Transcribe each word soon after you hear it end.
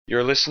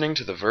You're listening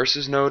to the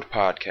Versus Node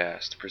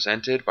podcast,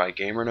 presented by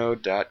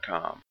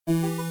GamerNode.com.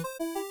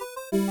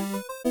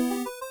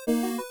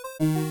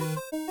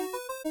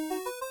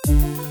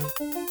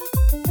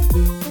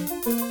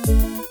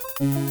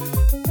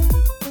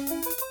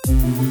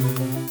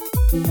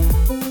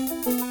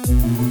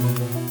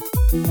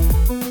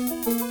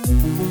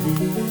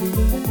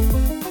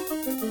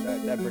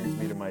 That brings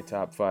me to my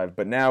top five.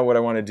 But now what I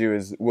want to do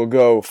is we'll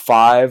go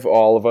five,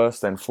 all of us,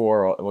 then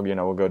four.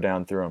 We'll go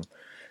down through them.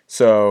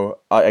 So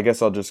I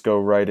guess I'll just go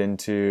right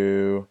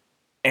into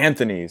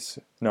Anthony's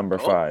number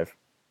five.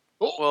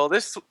 Well,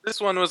 this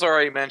one was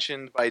already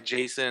mentioned by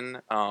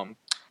Jason.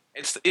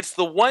 It's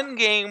the one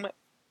game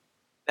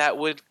that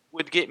would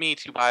get me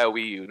to buy a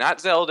Wii U. Not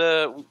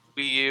Zelda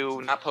Wii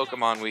U, not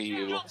Pokemon Wii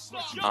U.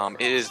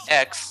 It is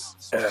X.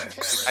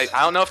 I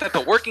don't know if that's a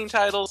working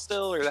title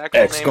still or that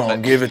kind of name. X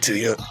gonna give it to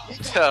you.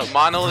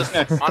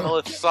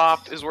 Monolith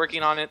Soft is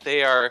working on it.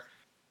 They are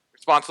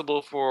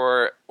responsible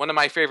for one of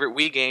my favorite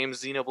Wii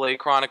games, Xenoblade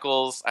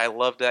Chronicles. I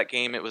loved that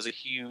game. It was a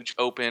huge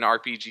open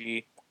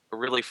RPG, a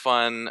really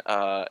fun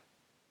and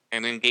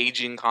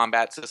engaging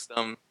combat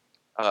system.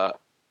 A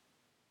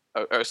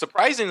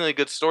surprisingly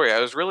good story. I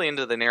was really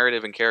into the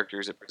narrative and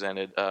characters it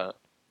presented.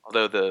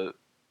 Although the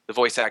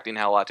voice acting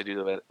had a lot to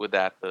do with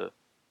that. The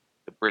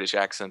British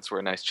accents were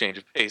a nice change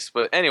of pace.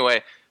 But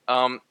anyway,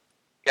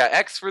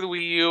 X for the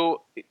Wii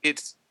U.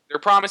 They're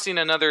promising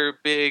another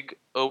big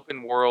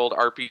open world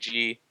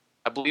RPG.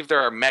 I believe there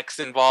are mechs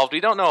involved.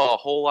 We don't know a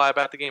whole lot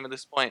about the game at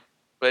this point,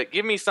 but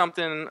give me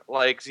something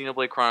like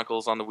Xenoblade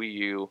Chronicles on the Wii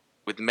U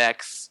with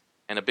mechs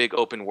and a big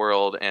open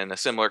world and a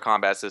similar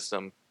combat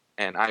system,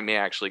 and I may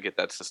actually get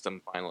that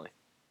system finally.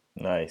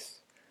 Nice.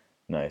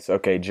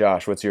 Okay,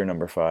 Josh, what's your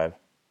number five?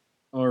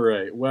 All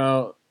right.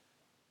 Well,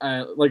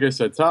 like I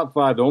said, top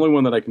five. The only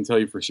one that I can tell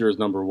you for sure is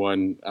number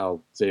one.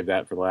 I'll save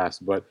that for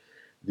last. But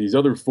these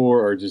other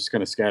four are just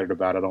kind of scattered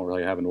about. I don't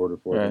really have an order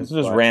for them. It's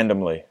just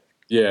randomly.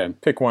 Yeah.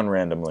 Pick one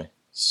randomly.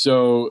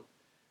 So,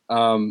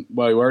 well,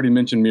 you already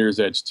mentioned Mirror's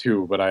Edge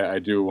 2, but I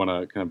do want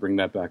to kind of bring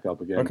that back up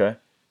again. Okay.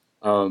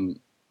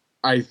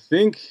 I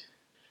think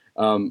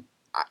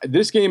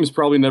this game is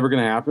probably never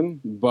going to happen,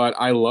 but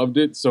I loved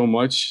it so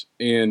much,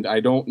 and I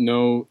don't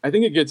know. I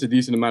think it gets a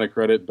decent amount of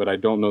credit, but I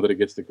don't know that it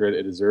gets the credit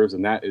it deserves,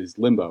 and that is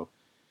Limbo.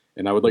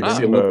 And I would like to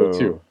see a Limbo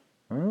 2.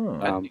 Oh.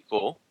 That'd be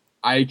cool.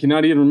 I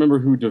cannot even remember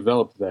who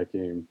developed that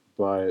game,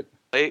 but...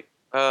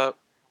 what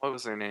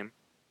was their name?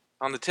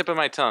 On the tip of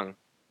my tongue.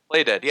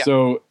 Playdead, yeah.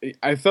 So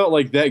I felt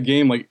like that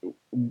game, like,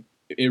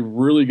 it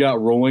really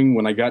got rolling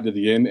when I got to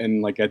the end,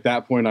 and like at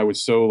that point I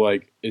was so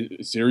like,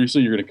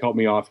 seriously, you're going to cut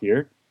me off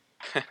here?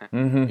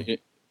 Mm-hmm.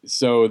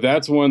 So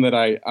that's one that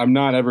I'm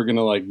not ever going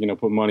to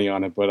put money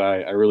on it, but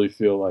I really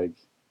feel like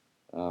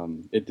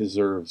it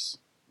deserves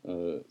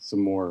some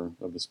more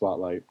of the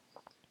spotlight.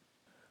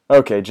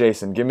 Okay,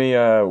 Jason, give me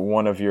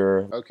one of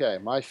your... Okay,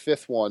 my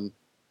fifth one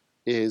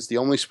is the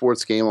only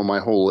sports game on my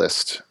whole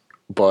list,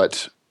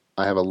 but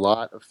I have a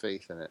lot of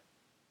faith in it.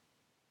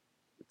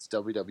 It's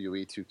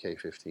WWE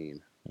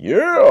 2K15.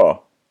 Yeah!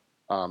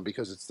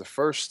 Because it's the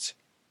first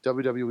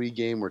WWE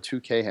game where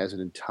 2K has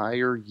an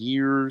entire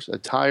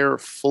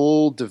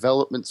full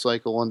development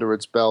cycle under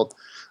its belt.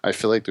 I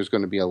feel like there's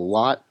going to be a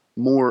lot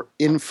more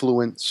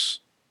influence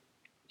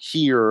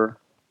here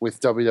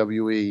with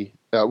WWE,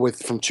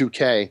 from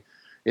 2K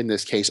in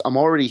this case. I'm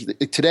already,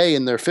 today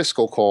in their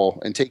fiscal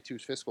call, and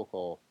Take-Two's fiscal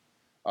call,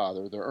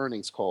 their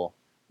earnings call,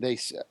 they,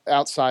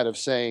 outside of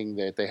saying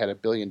that they had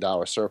 $1 billion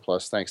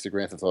surplus thanks to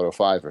Grand Theft Auto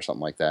 5 or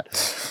something like that,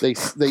 they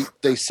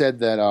said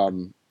that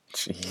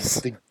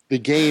the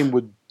game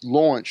would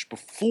launch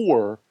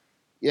before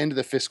the end of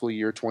the fiscal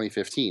year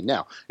 2015.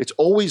 Now, it's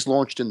always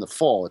launched in the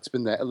fall. It's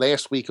been the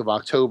last week of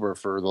October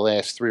for the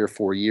last 3 or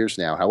 4 years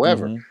now.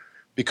 However,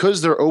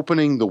 because they're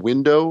opening the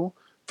window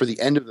for the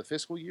end of the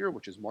fiscal year,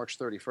 which is March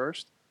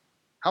 31st,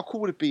 how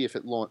cool would it be if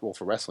it launched, well,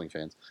 for wrestling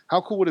fans,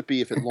 how cool would it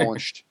be if it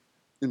launched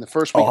in the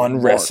first week on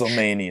of March?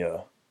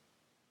 WrestleMania.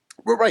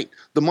 Right,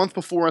 the month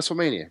before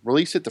WrestleMania.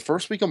 Release it the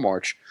first week of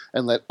March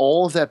and let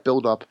all of that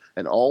build up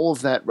and all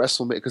of that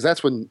WrestleMania, because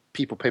that's when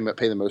people pay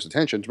the most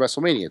attention to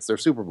WrestleMania. It's their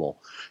Super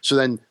Bowl. So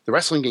then the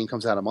wrestling game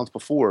comes out a month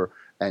before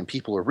and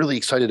people are really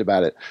excited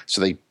about it.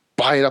 So they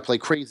buy it up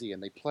like crazy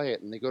and they play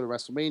it and they go to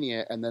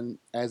WrestleMania, and then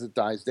as it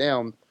dies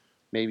down,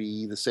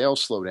 maybe the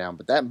sales slow down.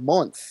 But that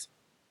month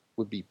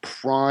would be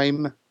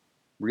prime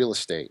real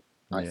estate,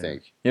 I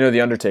think. You know,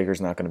 The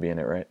Undertaker's not going to be in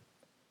it, right?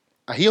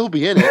 He'll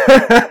be in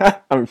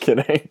it. I'm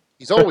kidding.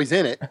 He's always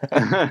in it.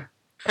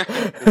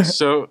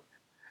 So,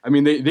 I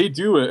mean, they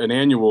do an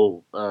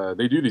annual.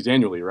 They do these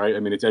annually, right? I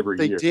mean, it's every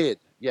year. They did.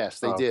 Yes,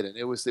 they did, and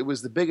it was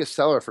the biggest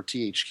seller for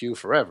THQ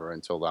forever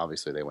until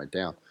obviously they went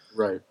down.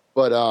 Right.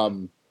 But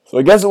so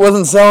I guess it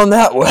wasn't selling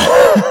that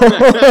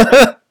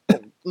well.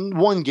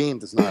 One game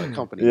does not a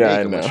company Yeah, make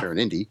I unless know. you're an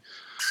indie.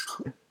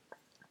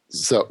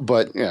 So,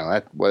 but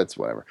it's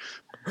whatever.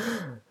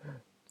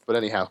 But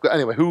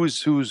anyway,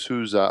 who's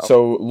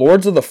So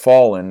Lords of the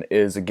Fallen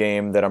is a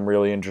game that I'm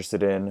really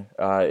interested in.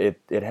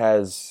 It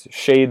has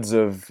shades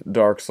of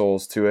Dark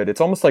Souls to it.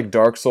 It's almost like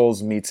Dark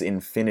Souls meets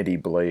Infinity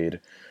Blade,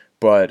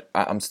 but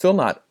I'm still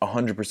not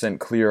 100%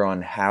 clear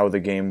on how the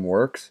game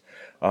works.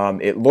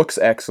 It looks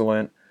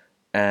excellent,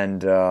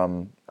 and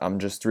I'm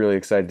just really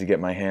excited to get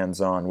my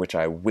hands on, which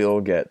I will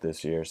get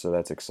this year, so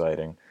that's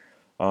exciting.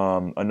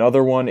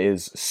 Another one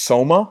is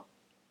Soma.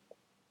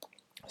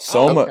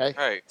 Soma, okay.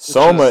 Right.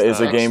 Soma This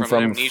is a game from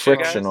from Amnesia guys?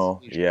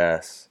 Frictional,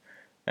 yes,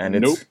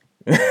 and Nope.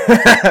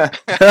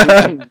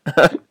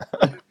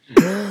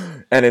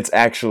 and it's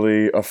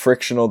actually a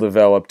Frictional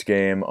developed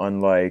game,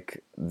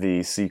 unlike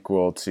the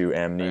sequel to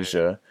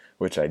Amnesia,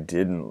 which I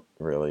didn't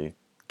really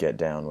get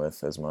down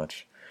with as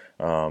much.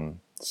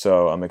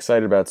 So I'm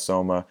excited about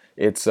Soma.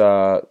 It's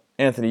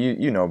Anthony,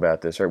 you know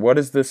about this, right? What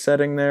is the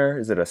setting there?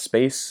 Is it a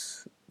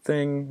space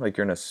thing? Like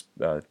you're in a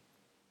space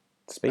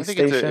I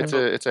think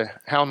station? it's a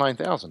HAL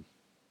 9000,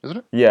 isn't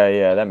it?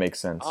 Yeah, that makes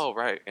sense. Oh,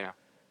 right, yeah.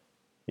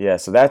 Yeah,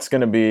 so that's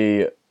going to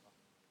be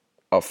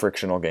a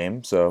Frictional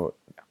game, so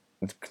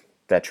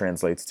that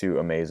translates to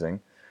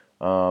amazing.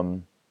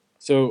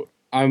 So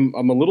I'm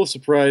a little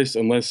surprised,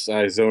 unless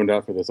I zoned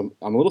out for this. I'm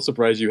a little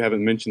surprised you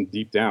haven't mentioned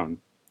Deep Down.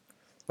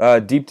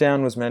 Deep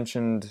Down was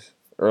mentioned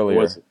earlier.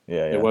 Was it?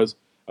 Yeah. It was?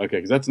 Okay,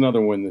 because that's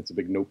another one that's a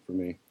big nope for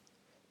me.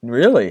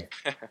 Really?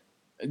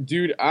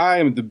 Dude, I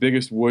am the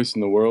biggest wuss in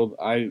the world.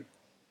 I'm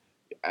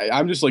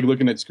just like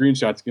looking at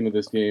screenshots into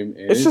this game.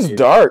 And It's just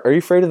dark. Are you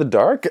afraid of the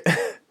dark?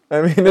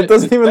 I mean, it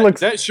doesn't even look...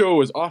 That show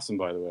was awesome,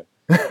 by the way.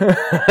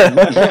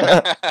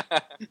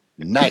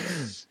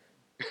 Nice.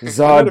 I'm not afraid of the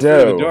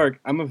Zardo. dark.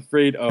 I'm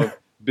afraid of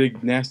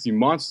big, nasty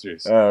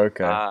monsters. Oh,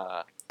 okay.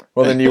 Ah.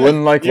 Well, then you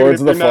wouldn't like Even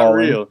Lords if of the they're not Fallen.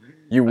 real.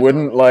 You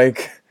wouldn't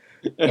like...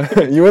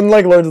 you wouldn't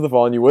like Lords of the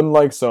Fallen. You wouldn't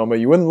like Soma.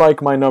 You wouldn't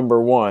like my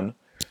number one.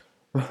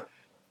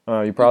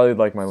 You probably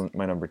like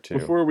my number two.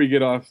 Before we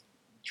get off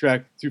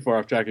track, too far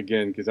off track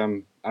again, because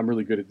I'm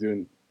really good at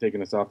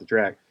taking us off the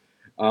track.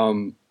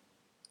 To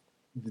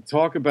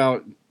talk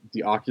about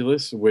the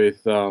Oculus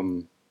with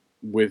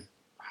what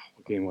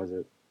game was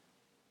it?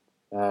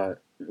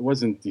 It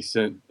wasn't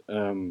Descent.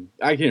 I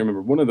can't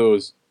remember. One of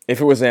those.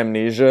 If it was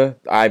Amnesia,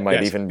 I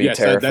might even be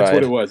terrified. That's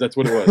what it was. That's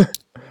what it was.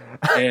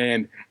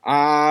 And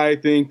I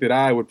think that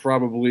I would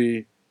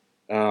probably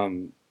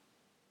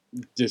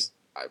just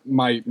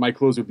my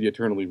clothes would be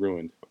eternally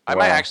ruined. I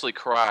might actually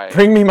cry.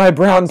 Bring me my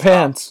brown Stop.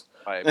 pants.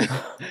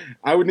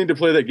 I would need to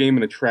play that game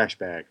in a trash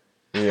bag.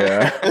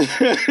 Yeah.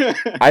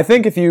 I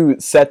think if you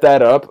set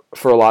that up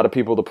for a lot of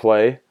people to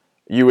play,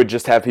 you would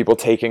just have people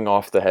taking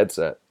off the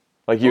headset.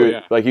 Like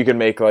you, like you could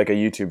make like a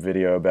YouTube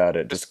video about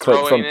it. Just click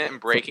throwing it and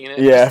breaking it.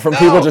 Yeah, from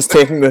people No! just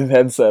taking the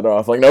headset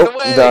off. Like, nope,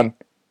 I'm done.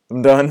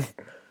 I'm done.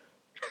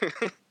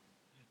 I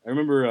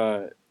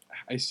remember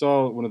I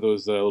saw one of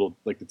those little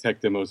like the tech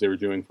demos they were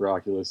doing for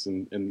Oculus,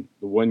 and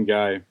the one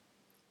guy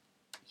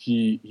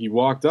he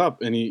walked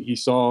up and he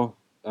saw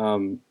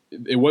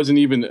it wasn't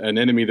even an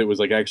enemy that was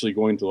like actually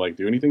going to like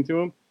do anything to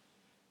him,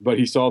 but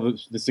he saw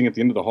this thing at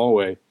the end of the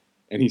hallway,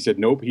 and he said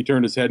nope. He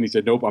turned his head and he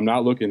said nope, I'm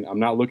not looking,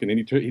 and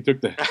he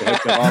took the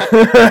headset off.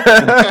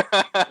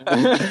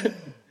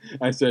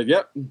 I said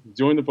yep,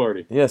 join the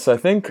party. Yes, I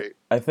think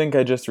I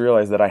just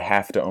realized that I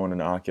have to own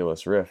an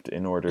Oculus Rift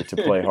in order to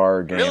play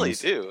horror games. Really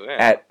do.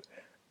 Yeah.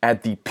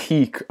 At the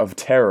peak of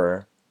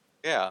terror.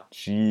 Yeah.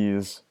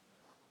 Jeez.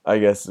 I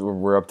guess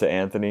we're up to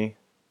Anthony.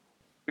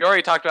 We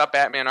already talked about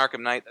Batman Arkham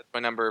Knight. That's my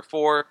number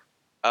 4.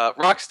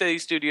 Rocksteady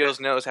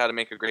Studios knows how to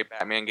make a great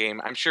Batman game.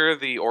 I'm sure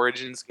the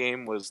Origins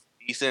game was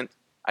decent.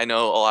 I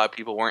know a lot of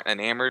people weren't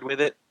enamored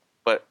with it,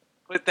 but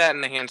put that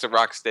in the hands of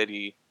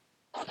Rocksteady,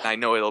 and I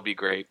know it'll be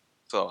great.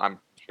 So I'm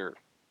sure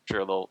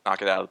they'll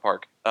knock it out of the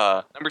park.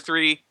 Number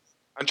 3,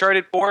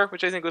 Uncharted 4,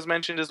 which I think was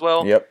mentioned as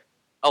well. Yep.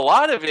 A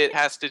lot of it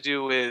has to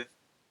do with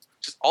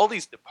just all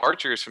these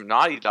departures from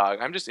Naughty Dog.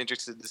 I'm just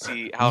interested to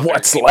see how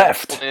What's they're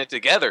left? putting it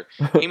together.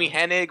 Amy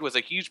Hennig was a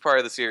huge part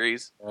of the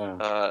series.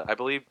 I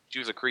believe she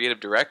was a creative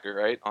director,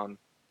 right, on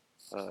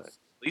at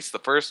least the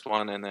first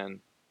one, and then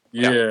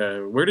Yeah.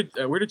 Where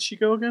did she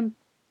go again?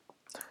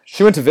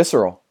 She went to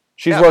Visceral.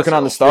 She's Yeah, working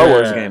on the Star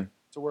Wars Yeah. game.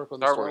 To work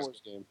on the Star Star Wars.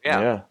 Wars game.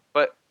 yeah.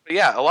 But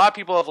yeah, a lot of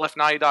people have left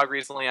Naughty Dog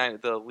recently.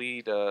 The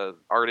lead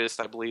artist,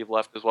 I believe,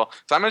 left as well.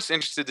 So I'm just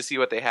interested to see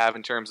what they have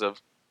in terms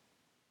of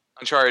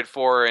Uncharted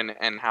 4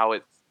 and how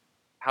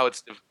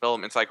its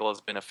development cycle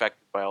has been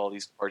affected by all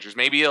these departures.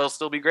 Maybe it'll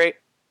still be great.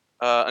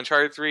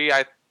 Uncharted 3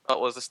 I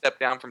thought was a step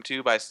down from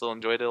 2, but I still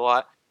enjoyed it a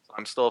lot. So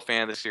I'm still a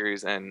fan of the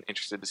series and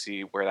interested to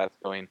see where that's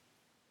going.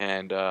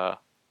 And that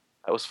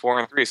was 4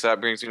 and 3, so that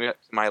brings me to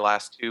my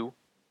last 2.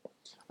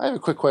 I have a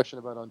quick question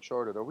about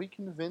Uncharted. Are we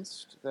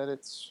convinced that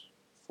it's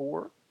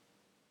 4?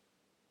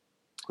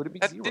 Could it be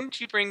 0? Didn't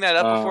you bring that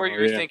up before? You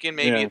were yeah. thinking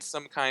maybe Yeah. it's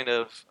some kind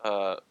of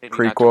maybe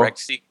Prequel? not direct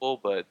sequel,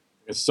 but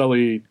A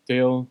Sully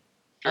tale.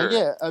 sure.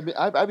 Yeah, I mean,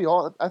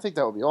 I think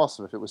that would be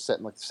awesome if it was set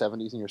in like the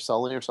 70s and you're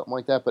Sully or something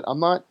like that. But I'm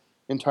not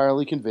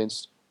entirely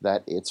convinced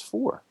that it's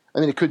 4. I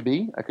mean, it could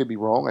be. I could be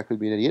wrong. I could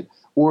be an idiot.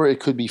 Or it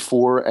could be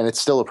 4 and it's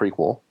still a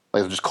prequel.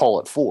 Like, just call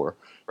it 4.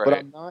 But Right.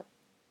 I'm not.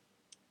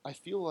 I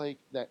feel like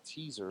that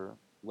teaser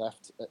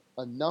left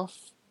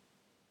enough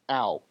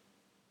out,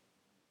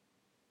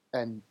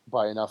 and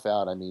by enough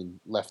out, I mean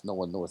left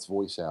Nolan North's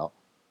voice out,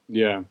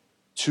 Yeah.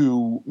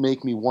 to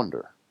make me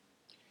wonder.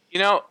 You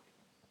know,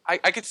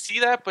 I could see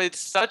that, but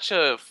it's such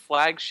a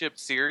flagship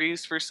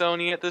series for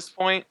Sony at this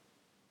point.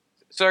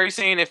 So are you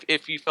saying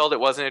if you felt it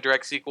wasn't a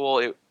direct sequel,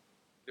 there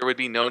would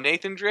be no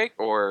Nathan Drake?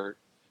 Or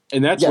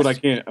And that's Yes. what I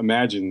can't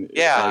imagine.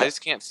 yeah, I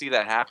just can't see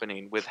that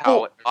happening with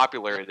how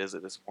popular it is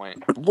at this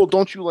point. Well,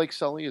 don't you like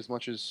Sully as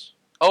much as?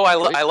 Oh,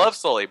 Drake? I love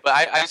Sully, but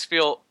I just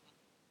feel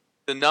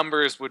the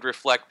numbers would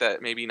reflect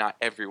that maybe not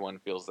everyone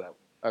feels that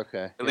way.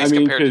 Okay. At least I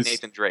mean, compared to 'cause-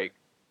 Nathan Drake.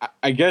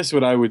 I guess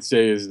what I would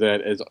say is that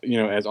as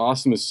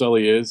awesome as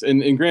Sully is,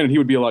 and granted he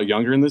would be a lot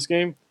younger in this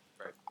game,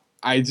 Right.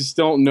 I just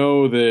don't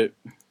know that.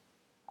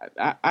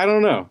 I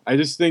don't know. I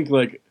just think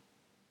like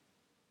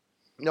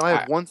No, I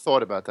have one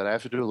thought about that. I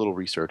have to do a little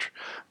research.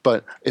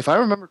 But if I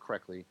remember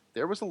correctly,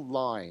 there was a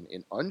line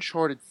in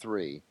Uncharted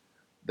 3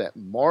 that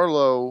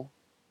Marlowe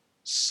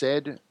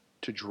said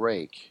to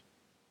Drake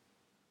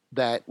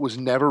that was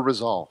never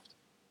resolved.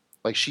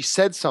 Like she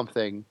said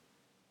something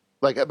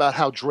like about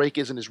how Drake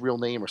isn't his real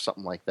name or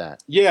something like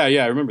that, yeah,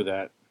 I remember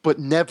that. but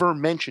never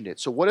mentioned it.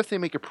 So what if they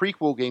make a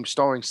prequel game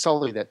starring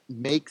Sully that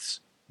makes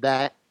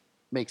that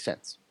make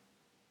sense?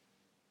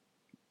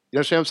 You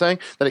understand what I'm saying?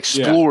 That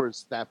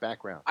explores that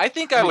background. I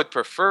think I would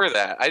prefer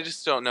that. I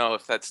just don't know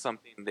if that's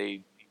something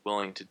they'd be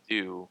willing to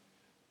do.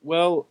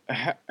 Well,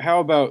 how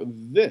about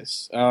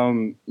this?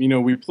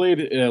 We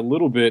played a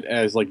little bit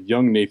as like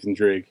young Nathan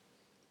Drake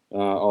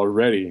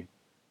already.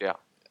 Yeah.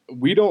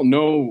 We don't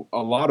know a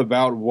lot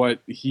about what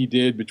he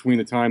did between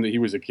the time that he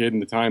was a kid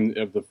and the time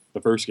of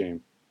the first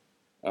game.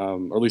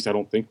 Or at least I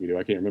don't think we do.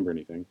 I can't remember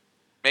anything.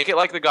 Make it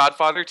like The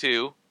Godfather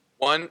 2.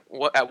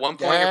 At one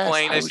point you're Yes,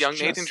 playing I as was young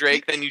just Nathan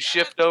Drake, then you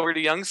shift over to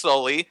young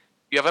Sully.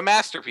 You have a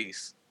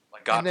masterpiece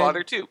like And then-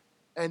 Godfather 2.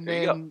 And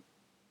There you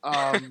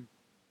then,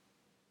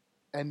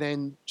 and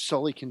then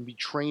Sully can be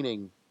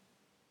training,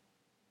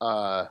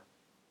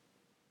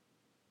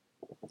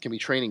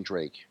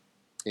 Drake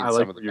in I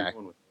like some of the where you're back.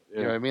 going with it. You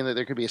know Yeah. what I mean?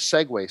 There could be a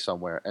segue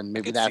somewhere, and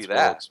maybe could that's see where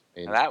that. it's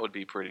made. And that would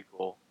be pretty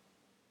cool.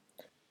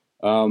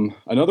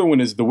 Another one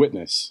is The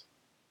Witness.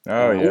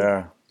 Oh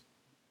yeah.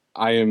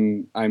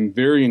 I'm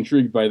very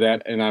intrigued by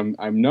that, and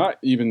I'm not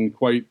even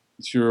quite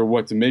sure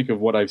what to make of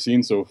what I've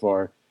seen so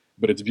far.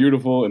 But it's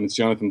beautiful, and it's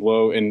Jonathan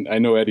Blow, and I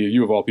know Eddie,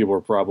 you of all people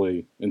are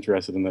probably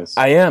interested in this.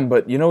 I am,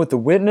 but with The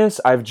Witness,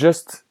 I've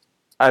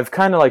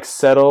kind of like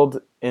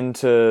settled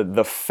into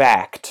the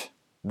fact.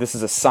 This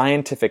is a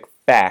scientific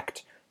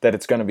fact that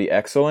it's going to be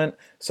excellent.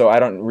 So I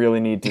don't really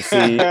need to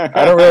see.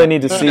 I don't really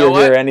need to see You know or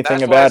hear what? anything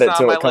That's why about it's it not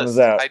till on it my comes list.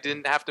 out. I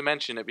didn't have to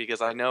mention it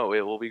because I know it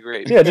will be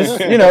great. Yeah, just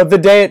the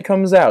day it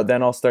comes out,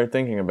 then I'll start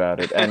thinking about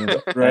it, and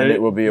Right. and it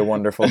will be a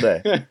wonderful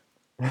day.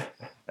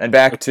 And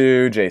back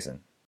to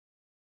Jason.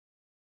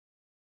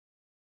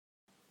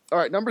 All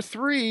right, number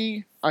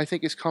 3, I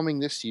think, is coming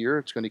this year.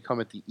 It's going to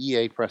come at the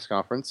EA press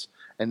conference,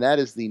 and that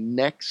is the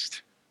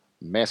next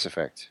Mass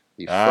Effect,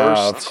 the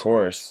Of first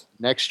course.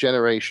 next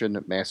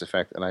generation Mass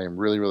Effect, and I am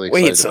really, really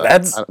excited. Wait, so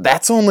about it.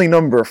 that's only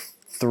number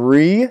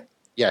 3?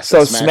 Yes. So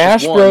and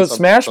Smash is one, Bros. so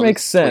Smash so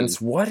makes it's 3.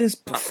 sense. What is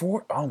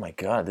before? Oh my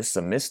God, this is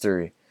a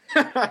mystery.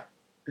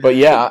 But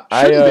yeah,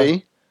 Shouldn't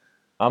be.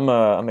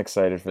 I'm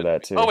excited for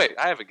that too. Oh wait,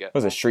 I have a guess.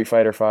 Was it Street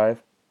Fighter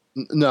 5?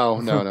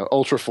 No.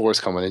 Ultra 4 is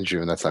coming in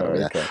June. That's not going to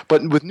be that. Okay.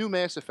 But with new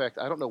Mass Effect,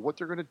 I don't know what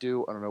they're going to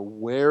do. I don't know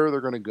where they're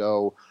going to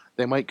go.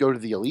 They might go to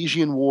the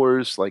Elysian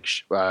Wars, like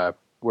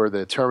where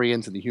the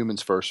Turians and the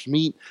humans first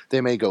meet. They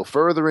may go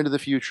further into the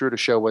future to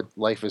show what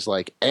life is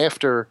like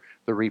after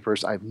the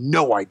Reapers. I have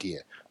no idea,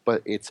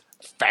 but it's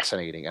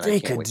fascinating, and I They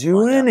can't could wait to do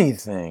find out.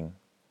 anything.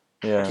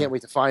 Yeah. I can't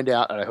wait to find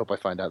out, and I hope I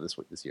find out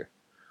this year.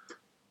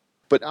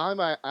 But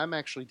I'm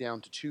actually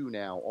down to 2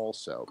 now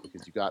also,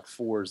 because you got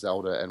 4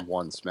 Zelda and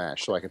 1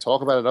 Smash. So I can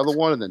talk about another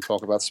one and then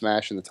talk about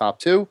Smash in the top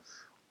 2,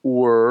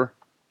 or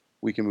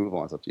we can move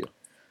on. It's up to you.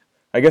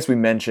 I guess we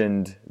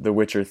mentioned The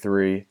Witcher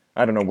 3.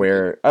 I don't know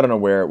where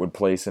it would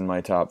place in my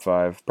top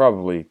 5.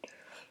 Probably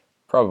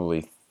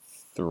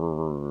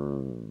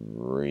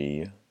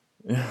 3.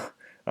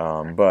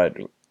 But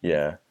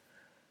yeah,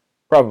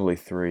 probably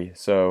 3.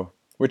 So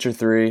Witcher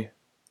 3,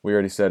 we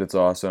already said it's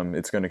awesome.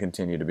 It's going to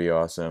continue to be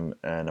awesome,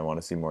 and I want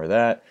to see more of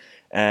that.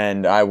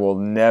 And I will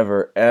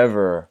never,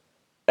 ever,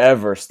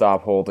 ever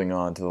stop holding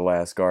on to The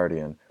Last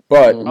Guardian.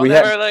 But I'll we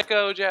never let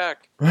go,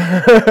 Jack.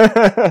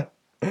 I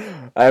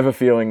have a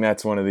feeling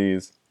that's one of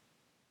these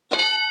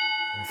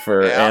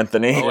for Yeah.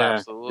 Anthony. Oh, Yeah.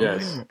 absolutely.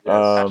 Yes.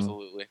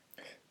 Absolutely.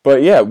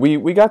 But yeah,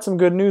 we got some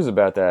good news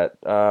about that.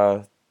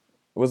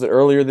 Was it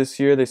earlier this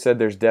year? They said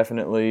there's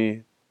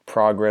definitely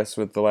progress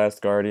with The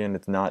Last Guardian.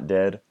 It's not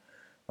dead.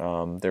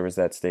 There was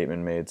that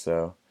statement made,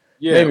 so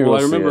Yeah, maybe well, we'll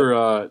I see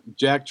remember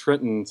Jack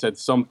Tretton said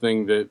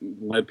something that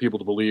led people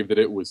to believe that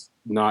it was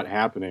not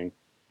happening,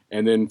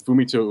 and then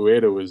Fumito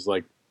Ueda was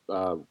like,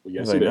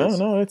 "Yes, He's like, it is."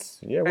 no,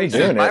 we're Hey,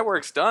 doing my it.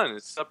 work's done.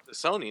 It's up to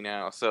Sony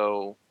now,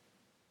 so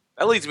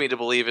that leads me to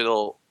believe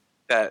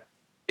that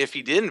if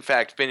he did in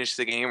fact finish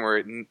the game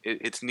or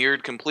it's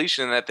neared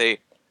completion, that they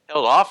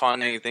held off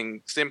on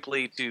anything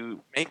simply to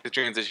make the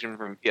transition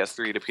from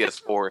PS3 to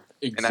PS4,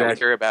 and I would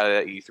hear about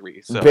it at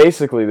E3. So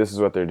basically, this is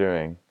what they're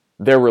doing.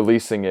 They're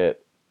releasing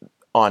it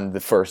on the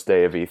first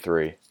day of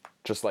E3,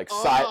 just like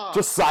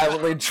just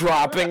silently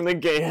dropping the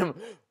game,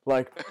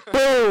 like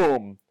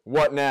boom.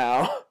 What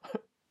now?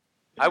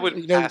 I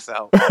would pass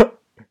out.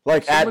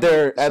 Like at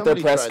their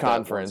Somebody press tried that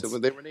once. conference.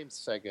 When they were named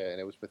Sega, and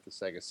it was with the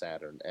Sega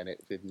Saturn, and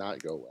it did not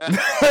go well.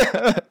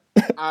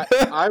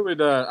 I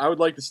would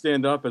like to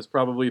stand up as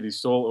probably the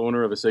sole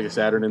owner of a Sega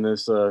Saturn in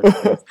this. Oh,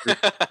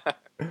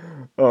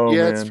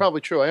 Yeah, man. it's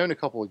probably true. I own a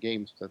couple of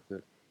games that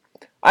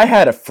I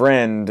had a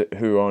friend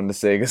who owned a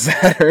Sega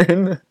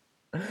Saturn,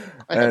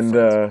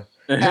 and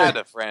Had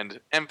a friend.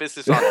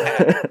 Emphasis on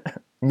had.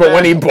 but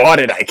when he bought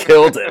it, I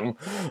killed him.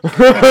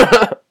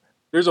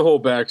 There's a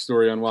whole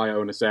backstory on why I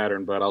own a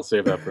Saturn, but I'll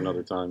save that for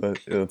another time.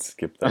 Let's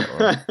skip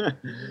that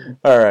one.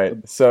 All right,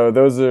 so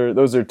those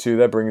are two.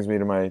 That brings me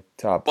to my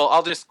top. Well,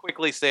 I'll just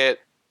quickly say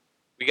it.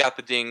 We got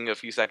the ding a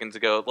few seconds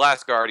ago.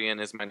 Last Guardian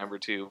is my number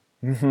 2.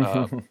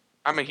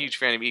 I'm a huge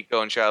fan of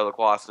Ico and Shadow of the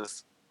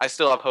Colossus. I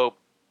still have hope.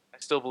 I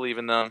still believe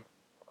in them.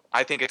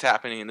 I think it's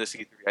happening in this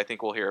E3. I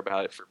think we'll hear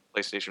about it for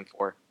PlayStation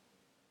 4.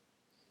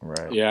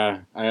 Right. Yeah,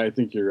 I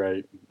think you're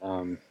right.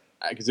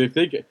 Because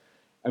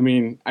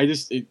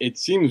it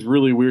seems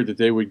really weird that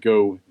they would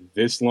go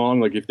this long.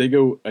 Like if they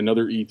go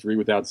another E3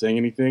 without saying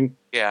anything,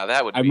 Yeah,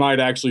 that would. I might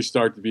actually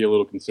start to be a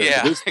little concerned. Yeah,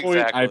 At this point,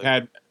 exactly. I've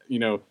had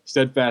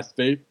steadfast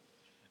faith,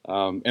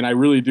 and I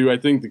really do. I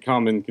think the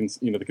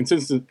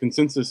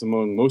consensus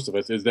among most of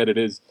us is that it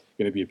is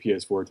going to be a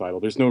PS4 title.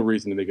 There's no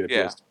reason to make it a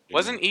Yeah. PS2 game.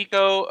 Wasn't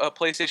Ico a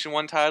PlayStation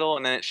 1 title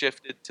and then it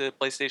shifted to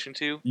PlayStation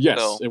 2? Yes,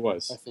 So, it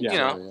was. I think Yeah. you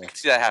know, so, yeah. I can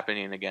see that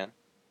happening again.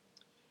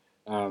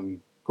 Of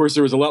course,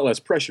 there was a lot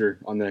less pressure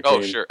on that Oh,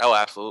 game. sure. Oh,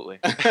 absolutely.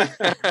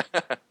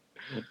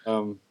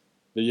 But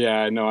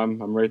yeah, no, I'm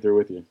right there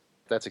with you.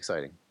 That's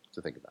exciting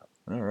to think about.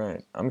 All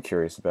right. I'm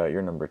curious about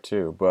your number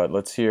 2, but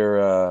let's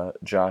hear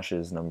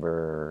Josh's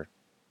number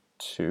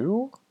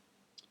 2.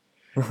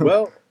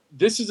 Well,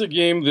 this is a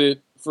game that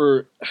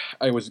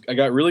I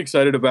got really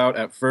excited about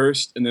at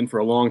first, and then for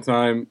a long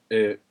time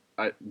it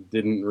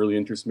didn't really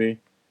interest me,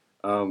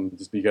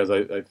 just because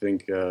I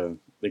think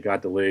it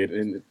got delayed.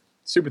 And the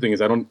super thing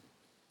is I don't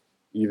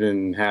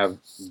even have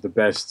the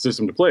best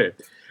system to play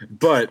it.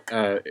 But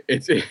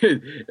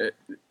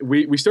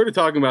we started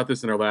talking about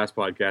this in our last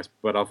podcast,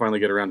 but I'll finally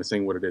get around to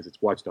saying what it is.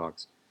 It's Watch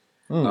Dogs.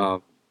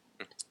 And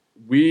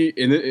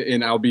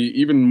I'll be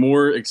even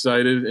more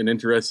excited and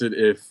interested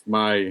if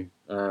my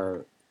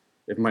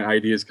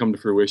ideas come to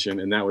fruition.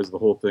 And that was the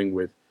whole thing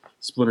with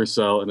Splinter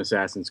Cell and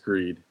Assassin's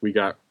Creed. We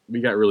got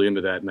really into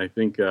that, and I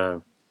think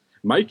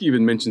Mike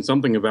even mentioned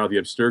something about the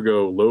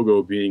Abstergo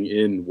logo being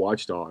in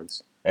Watch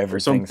Dogs.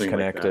 Everything's something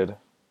like connected. that.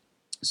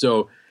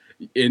 So,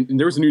 and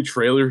there was a new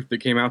trailer that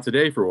came out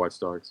today for Watch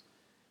Dogs.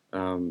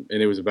 And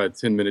it was about a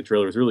 10-minute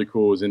trailer. It was really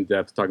cool. It was in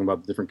depth, talking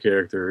about the different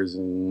characters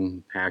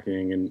and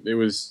hacking, and it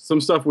was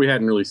some stuff we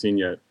hadn't really seen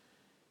yet.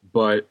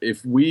 But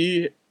if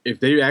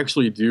they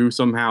actually do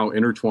somehow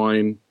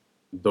intertwine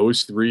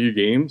those 3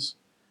 games,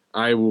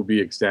 I will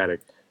be ecstatic.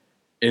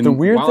 And The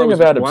weird thing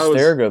about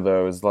Abstergo,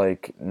 though, is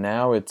like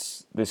now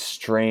it's this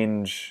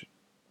strange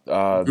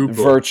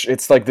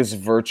it's like this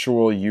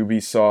virtual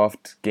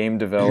Ubisoft game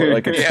developer.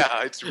 Like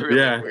Yeah, it's really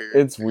Yeah. weird.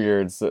 it's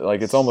weird. So,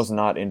 like it's almost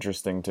not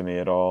interesting to me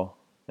at all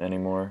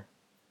anymore.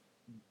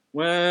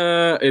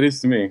 Well, it is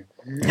to me.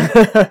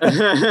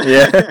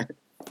 Yeah.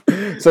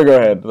 So go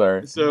ahead.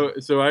 Sorry.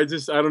 So I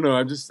don't know.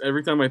 I'm just,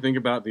 every time I think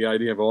about the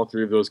idea of all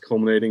 3 of those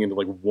culminating into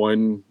like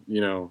one,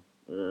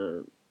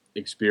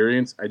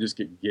 experience, I just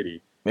get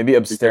giddy. Maybe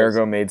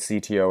Abstergo made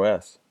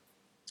CTOS.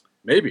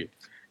 Maybe.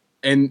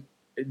 And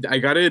I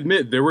got to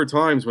admit, there were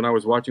times when I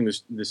was watching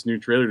this new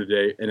trailer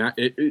today, and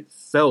it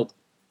felt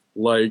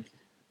like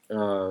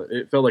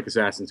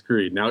Assassin's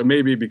Creed. Now, it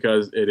may be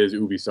because it is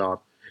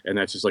Ubisoft, and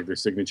that's just like their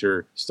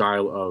signature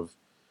style of,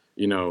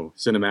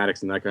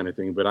 cinematics and that kind of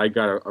thing. But I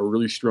got a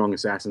really strong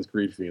Assassin's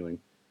Creed feeling.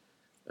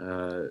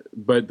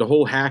 But the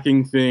whole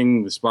hacking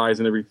thing, the spies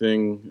and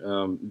everything,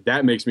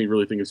 that makes me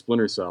really think of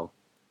Splinter Cell.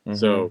 Mm-hmm.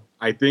 So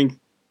I think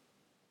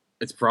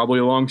it's probably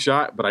a long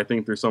shot, but I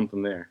think there's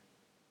something there.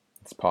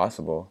 It's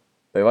possible.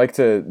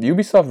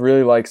 Ubisoft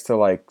really likes to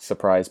like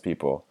surprise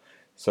people.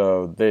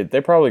 So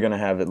they're probably going to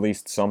have at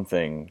least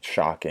something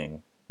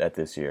shocking at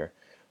this year.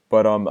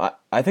 But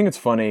I think it's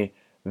funny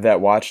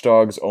that Watch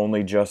Dogs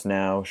only just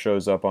now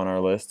shows up on our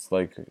lists.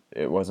 Like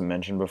it wasn't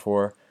mentioned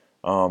before.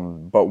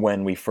 But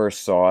when we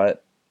first saw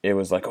it, it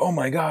was like, oh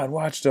my God,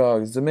 Watch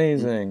Dogs, it's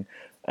amazing.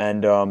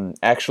 And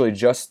actually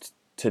just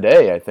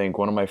today, I think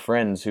one of my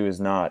friends who is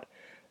not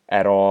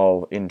at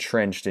all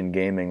entrenched in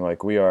gaming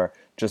like we are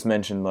just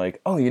mentioned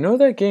like, oh, you know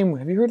that game,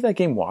 have you heard of that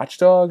game Watch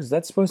Dogs?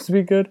 That's supposed to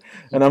be good?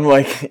 And I'm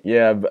like,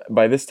 yeah,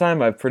 by this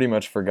time I've pretty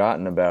much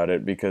forgotten about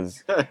it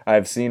because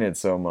I've seen it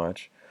so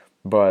much.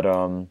 But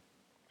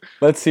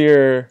let's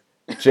hear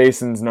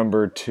Jason's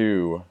number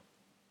 2.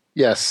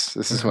 Yes,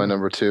 this is my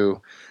number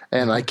 2,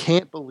 and I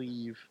can't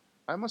believe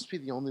I must be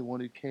the only one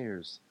who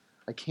cares.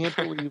 I can't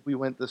believe we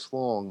went this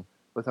long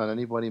without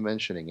anybody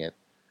mentioning it.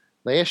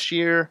 Last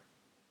year,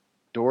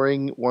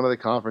 during one of the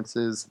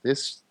conferences,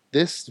 this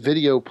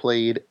video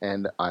played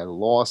and I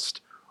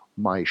lost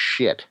my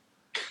shit.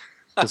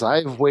 Because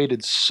I've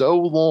waited so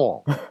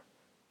long.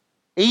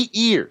 8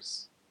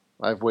 years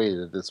I've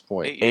waited at this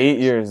point. 8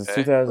 years. It's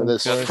Okay. 2004. For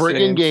this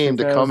friggin' game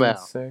to come out.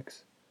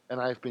 2006.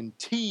 And I've been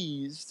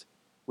teased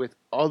with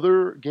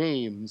other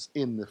games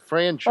in the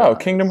franchise. Oh,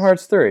 Kingdom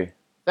Hearts 3.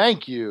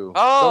 Thank you.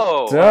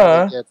 Oh.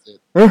 Duh. Gets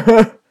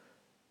it.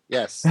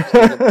 Yes,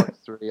 Kingdom Hearts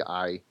 3,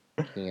 I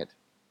can't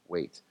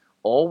wait.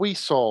 All we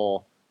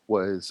saw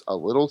was a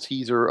little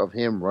teaser of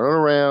him running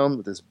around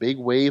with this big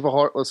wave of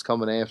Heartless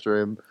coming after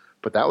him,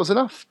 but that was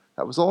enough.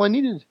 That was all I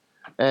needed.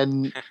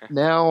 And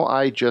now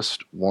I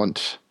just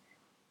want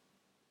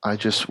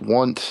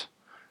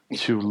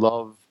to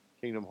love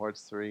Kingdom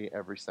Hearts 3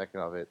 every second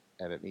of it,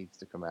 and it needs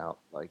to come out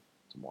like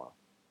tomorrow.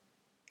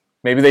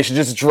 Maybe they should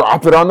just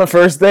drop it on the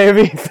first day of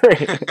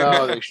E3.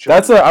 No, they should.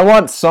 I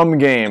want some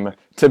game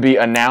to be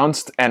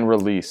announced and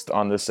released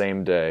on the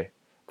same day.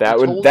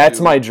 That's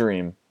my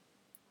dream.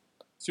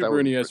 Super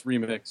would be NES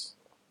remix.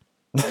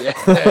 Yeah,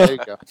 there you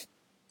go.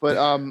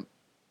 But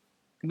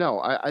no,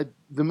 I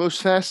the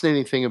most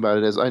fascinating thing about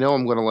it is I know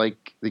I'm going to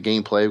like the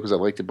gameplay because I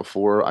liked it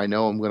before. I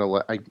know I'm going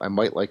to I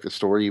might like the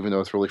story even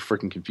though it's really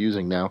freaking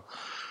confusing now.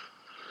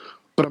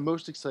 But I'm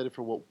most excited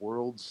for what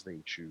worlds they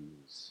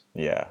choose.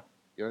 Yeah.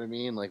 You know what I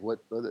mean? Like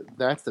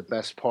that's the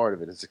best part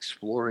of it is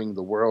exploring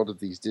the world of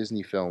these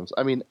Disney films.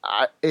 I mean,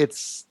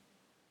 it's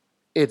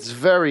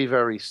very,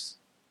 very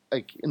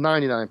like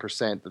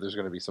 99% that there's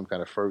going to be some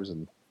kind of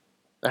Frozen.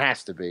 There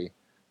has to be.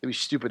 It'd be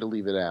stupid to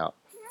leave it out.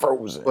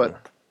 Frozen.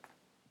 But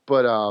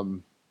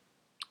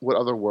what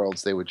other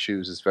worlds they would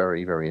choose is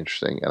very, very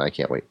interesting, and I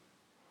can't wait.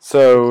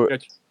 So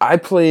I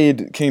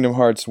played Kingdom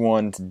Hearts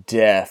 1 to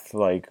death,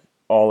 like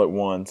all at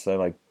once. I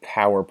like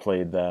power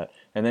played that.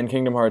 And then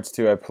Kingdom Hearts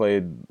 2 I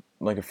played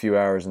like a few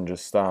hours and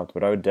just stopped,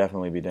 but I would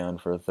definitely be down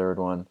for a third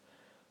one.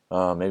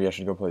 Maybe I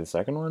should go play the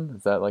second one?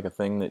 Is that like a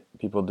thing that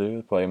people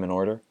do? Play them in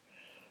order?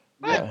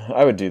 Yeah,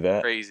 I would do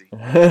that. Crazy.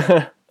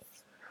 Yeah,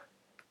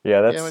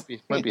 that's. Yeah,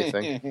 might be a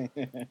thing.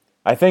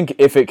 I think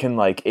if it can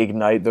like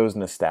ignite those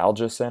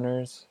nostalgia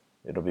centers,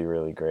 it'll be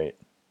really great.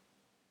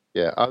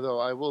 Yeah, although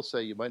I will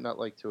say you might not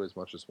like 2 as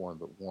much as 1,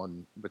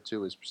 but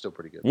 2 is still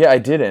pretty good. Yeah, I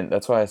didn't.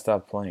 That's why I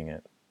stopped playing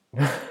it.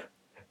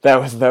 that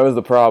was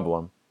the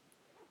problem.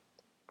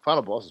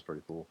 Final boss is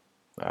pretty cool.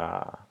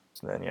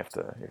 Then you have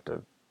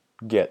to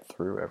get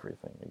through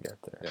everything to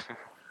get there. Yeah.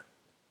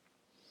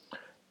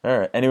 All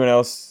right. Anyone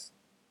else?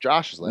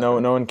 Josh is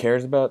laughing. No one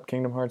cares about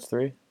Kingdom Hearts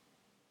 3?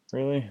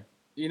 Really?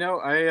 You know,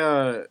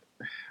 I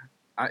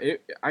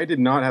did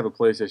not have a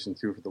PlayStation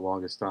 2 for the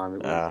longest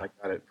time. I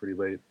got it pretty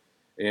late.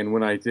 And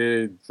when I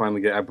did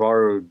finally I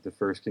borrowed the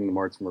first Kingdom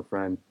Hearts from a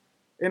friend.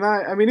 And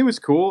I mean, it was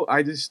cool.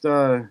 I just,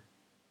 I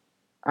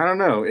don't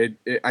know.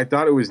 I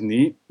thought it was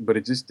neat, but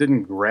it just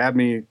didn't grab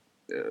me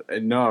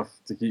enough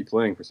to keep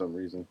playing for some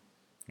reason.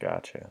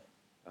 Gotcha.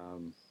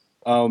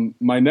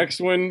 My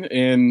next one,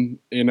 and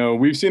you know,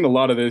 we've seen a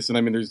lot of this, and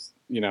I mean, there's,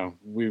 you know,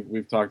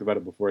 we've talked about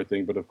it before, I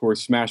think, but of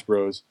course, Smash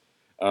Bros.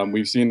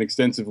 We've seen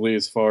extensively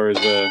as far as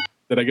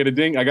did I get a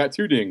ding? I got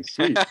 2 dings.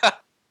 Sweet.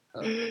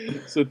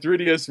 So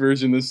 3DS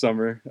version this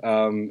summer,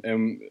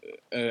 and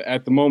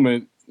at the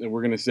moment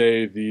we're gonna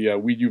say the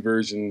Wii U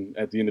version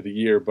at the end of the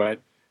year, but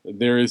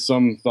there is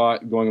some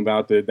thought going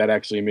about that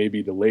actually may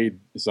be delayed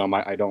some.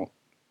 I don't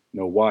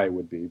know why it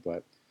would be,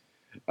 but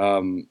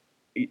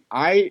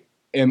I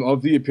am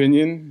of the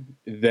opinion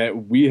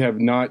that we have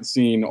not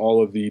seen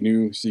all of the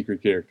new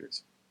secret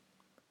characters.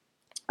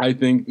 I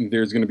think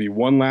there's going to be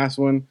one last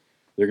one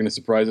they're going to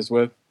surprise us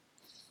with.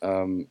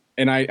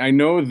 And I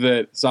know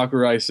that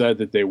Sakurai said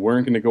that they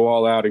weren't going to go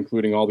all out,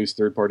 including all these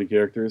third-party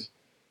characters,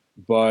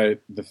 but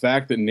the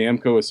fact that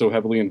Namco is so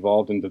heavily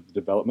involved in the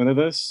development of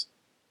this,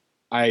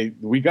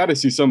 we got to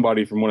see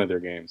somebody from one of their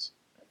games.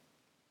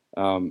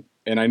 And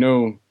I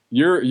know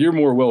you're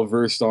more well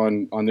versed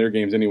on their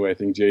games anyway, I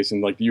think,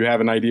 Jason. Like, do you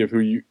have an idea of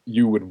who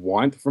you would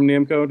want from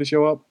Namco to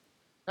show up?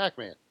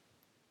 Pac-Man.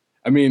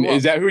 I mean,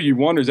 is that who you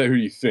want, or is that who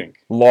you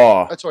think?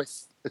 Law. That's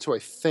who I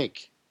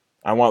think.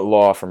 I want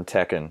Law from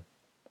Tekken.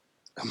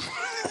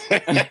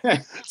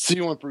 So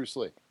you want Bruce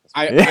Lee?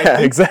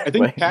 Exactly. I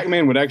think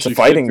Pac-Man would actually It's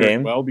a fighting fit very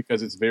game. well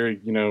because it's very,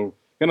 you know,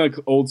 kind of like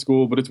old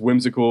school, but it's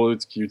whimsical,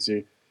 it's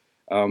cutesy.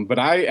 But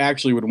I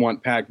actually would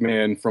want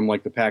Pac-Man from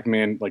like the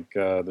Pac-Man, like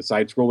the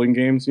side-scrolling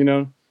games, you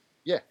know?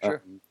 Yeah,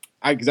 sure.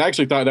 Because I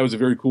actually thought that was a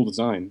very cool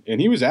design, and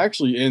he was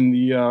actually in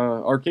the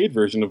arcade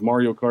version of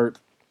Mario Kart,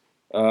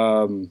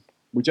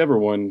 whichever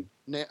one.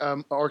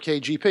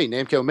 Arcade GP.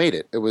 Namco made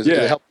it.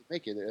 It helped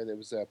make it. It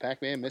was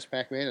Pac-Man, Miss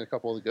Pac-Man, and a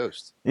couple of the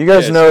ghosts. You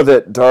guys know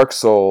that Dark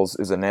Souls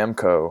is a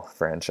Namco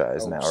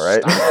franchise now,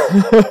 right?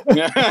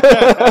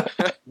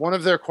 One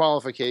of their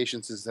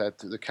qualifications is that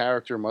the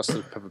character must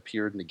have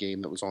appeared in a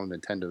game that was on a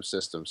Nintendo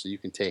system, so you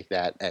can take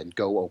that and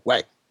go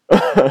away.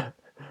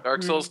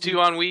 Dark Souls 2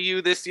 on Wii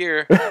U this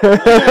year.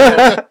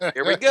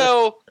 Here we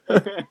go.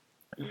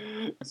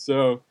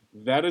 So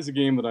that is a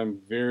game that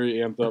I'm very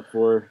amped up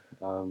for.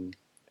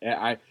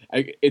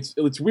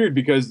 It's weird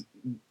because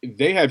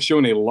they have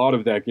shown a lot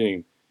of that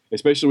game,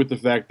 especially with the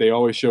fact they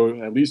always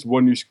show at least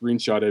one new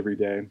screenshot every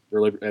day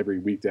or every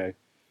weekday.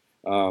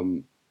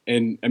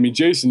 And I mean,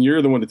 Jason,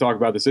 you're the one to talk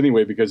about this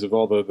anyway because of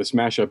all the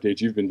Smash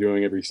updates you've been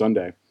doing every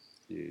Sunday.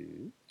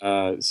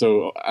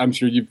 So I'm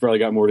sure you've probably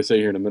got more to say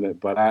here in a minute,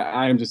 but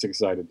I am just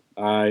excited.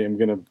 I am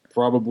going to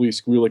probably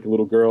squeal like a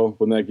little girl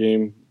when that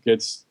game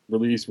gets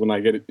released, when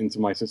I get it into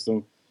my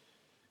system,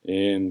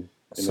 and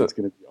that's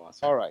going to be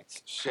awesome. All right,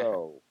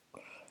 so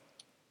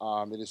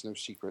it is no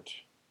secret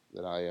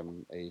that I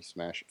am a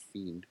Smash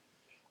fiend.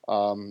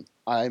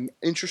 I'm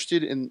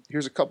interested in,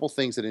 here's a couple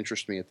things that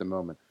interest me at the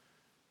moment.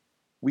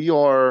 We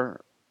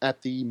are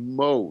at the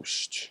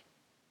most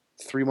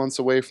 3 months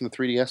away from the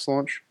 3DS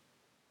launch,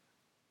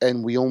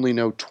 and we only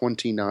know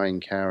 29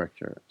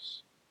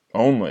 characters.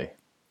 Only.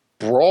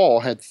 Brawl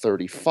had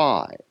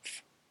 35.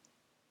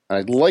 And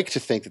I'd like to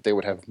think that they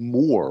would have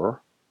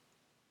more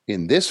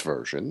in this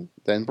version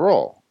than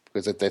Brawl,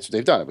 because that's what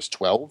they've done. It was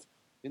 12.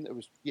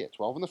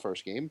 12 in the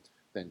first game,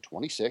 then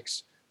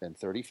 26, then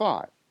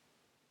 35.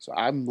 So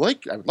I would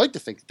like to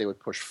think that they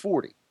would push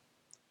 40.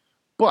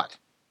 But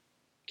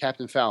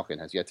Captain Falcon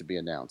has yet to be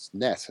announced.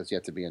 Ness has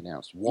yet to be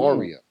announced.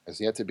 Wario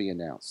has yet to be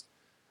announced.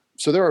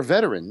 So there are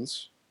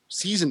veterans,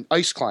 seasoned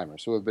ice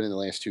climbers who have been in the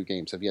last 2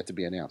 games have yet to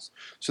be announced.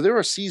 So there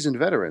are seasoned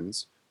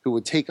veterans who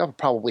would take up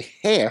probably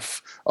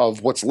half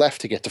of what's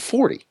left to get to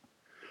 40.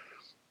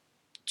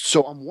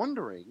 So I'm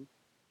wondering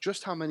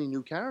just how many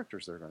new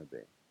characters there are going to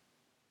be.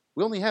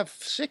 We only have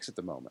 6 at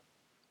the moment.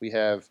 We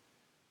have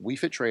Wii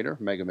Fit Trainer,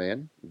 Mega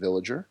Man,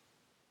 Villager,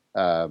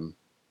 Rosalina,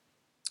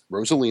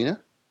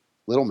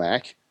 Little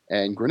Mac,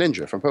 and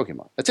Greninja from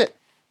Pokemon. That's it.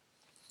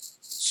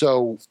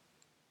 So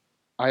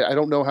I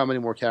don't know how many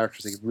more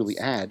characters they could really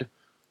add.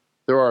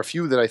 There are a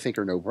few that I think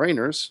are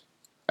no-brainers.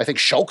 I think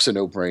Shulk's a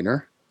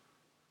no-brainer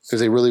because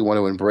they really want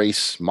to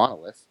embrace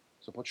Monolith.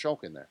 So put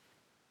Shulk in there.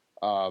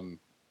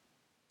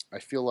 I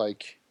feel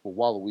like,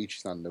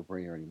 Waluigi's not a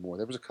no-brainer anymore.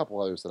 There was a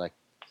couple others that I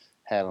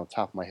had on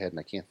top of my head, and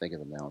I can't think of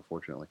them now,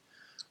 unfortunately.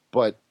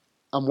 But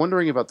I'm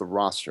wondering about the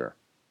roster.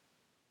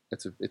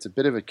 It's a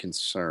bit of a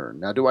concern.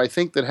 Now, do I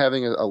think that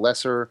having a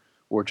lesser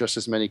or just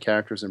as many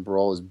characters in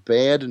Brawl is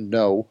bad?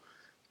 No.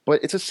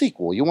 But it's a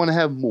sequel. You want to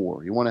have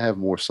more. You want to have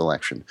more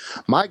selection.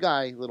 My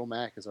guy, Little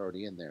Mac, is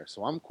already in there,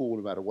 so I'm cool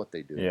no matter what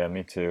they do. Yeah,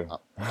 me too.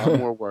 I'm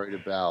more worried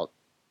about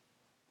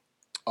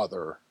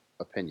other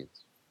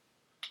opinions.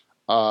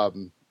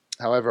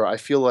 However, I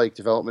feel like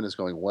development is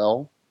going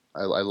well.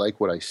 I like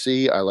what I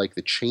see. I like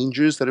the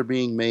changes that are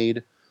being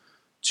made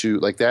to,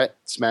 like, that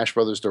Smash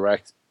Brothers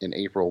Direct in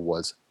April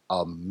was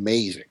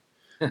amazing.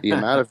 The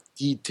amount of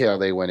detail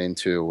they went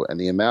into and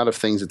the amount of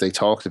things that they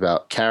talked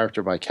about,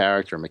 character by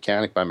character,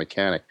 mechanic by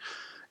mechanic,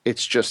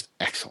 it's just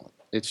excellent.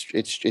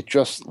 It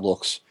just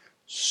looks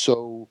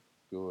so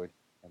good,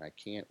 and I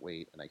can't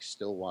wait. And I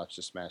still watch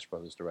the Smash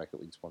Brothers Direct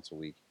at least once a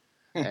week,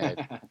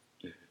 and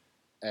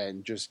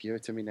just give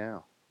it to me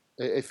now.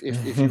 If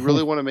you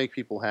really want to make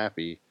people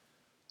happy,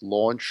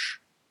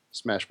 launch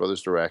Smash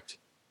Brothers Direct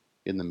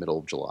in the middle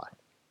of July.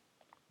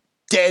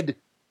 Dead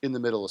in the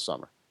middle of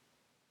summer.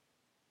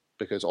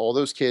 Because all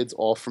those kids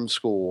off from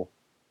school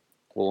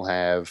will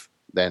have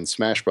then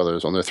Smash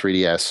Brothers on their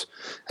 3DS,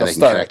 and they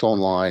can connect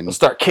online. They'll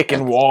start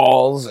kicking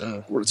walls.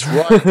 And... That's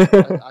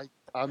right.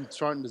 I'm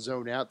starting to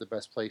zone out. The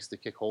best place to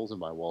kick holes in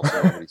my wall so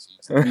nobody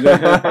sees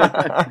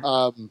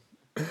them.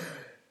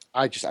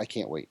 I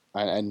can't wait.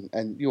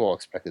 And you all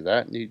expected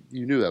that. And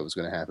you knew that was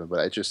going to happen,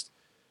 but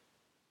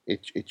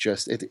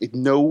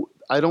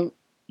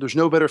there's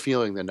no better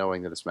feeling than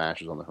knowing that a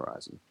Smash is on the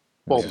horizon.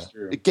 Well,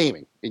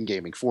 gaming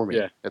for me.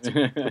 Yeah. That's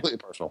completely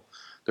personal.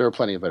 There are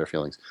plenty of better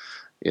feelings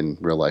in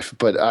real life,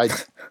 but I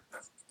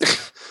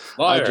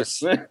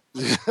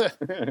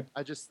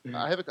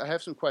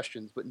have some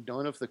questions, but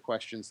none of the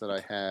questions that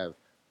I have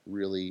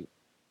really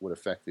would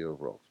affect the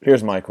overall experience.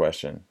 Here's my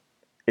question: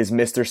 is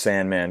Mr.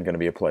 Sandman going to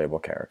be a playable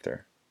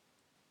character?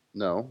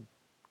 No.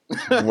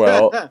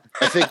 Well,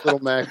 I think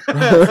Little Mac.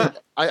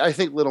 I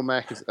think Little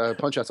Mac is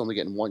Punch-Out's only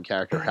getting one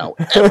character.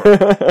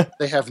 However,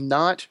 they have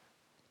not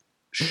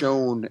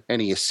shown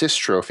any assist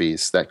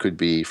trophies that could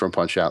be from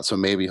Punch-Out, so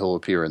maybe he'll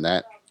appear in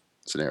that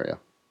scenario.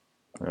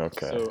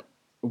 Okay. So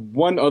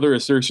one other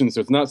assertion,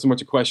 so it's not so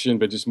much a question,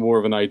 but just more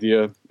of an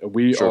idea.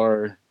 We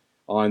are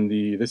on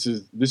this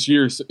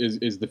year is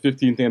the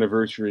 15th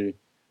anniversary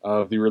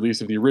of the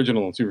release of the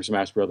original Super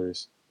Smash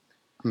Brothers.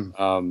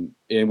 And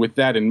with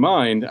that in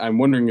mind, I'm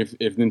wondering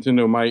if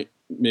Nintendo might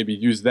maybe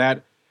use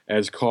that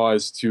as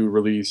cause to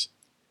release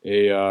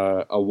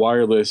a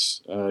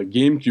wireless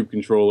GameCube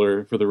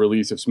controller for the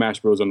release of Smash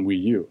Bros. On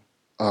Wii U.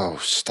 Oh,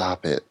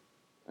 stop it.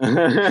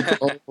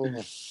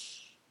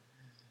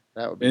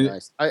 That would be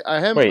nice.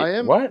 I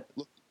am. What?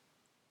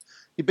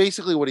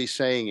 Basically, what he's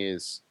saying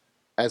is,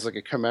 as like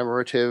a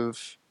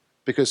commemorative,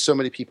 because so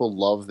many people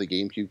love the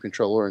GameCube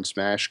controller in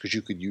Smash, because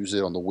you could use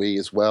it on the Wii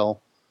as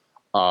well,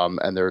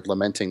 and they're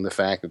lamenting the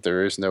fact that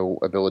there is no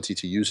ability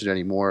to use it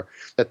anymore,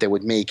 that they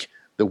would make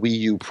the Wii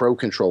U Pro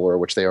controller,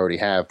 which they already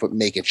have, but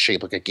make it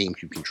shaped like a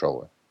GameCube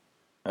controller.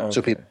 Okay.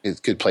 So people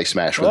could play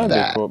Smash Well, with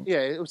that'd be that. cool. Yeah,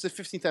 it was the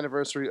 15th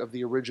anniversary of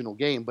the original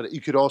game, but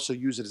you could also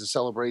use it as a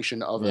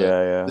celebration of the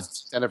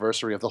 15th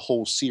anniversary of the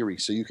whole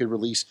series. So you could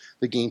release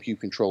the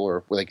GameCube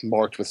controller, like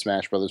marked with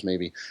Smash Brothers,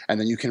 maybe, and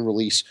then you can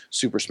release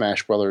Super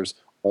Smash Brothers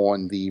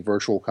on the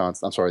virtual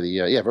console. I'm sorry,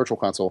 the virtual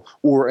console,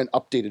 or an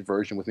updated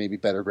version with maybe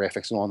better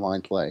graphics and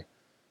online play.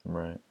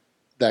 Right.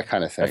 That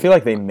kind of thing. I feel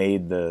like they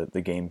made the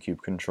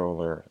GameCube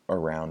controller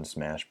around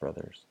Smash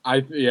Brothers.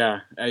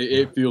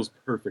 It feels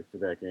perfect for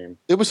that game.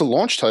 It was a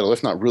launch title,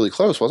 if not really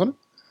close, wasn't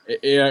it?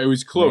 It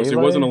was close.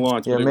 Melee? It wasn't a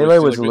launch. Yeah, but Melee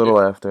was like, a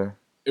little after.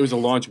 It was a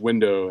launch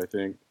window, I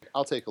think.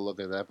 I'll take a look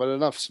at that, but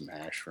enough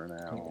Smash for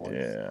now.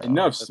 Yeah.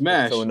 Enough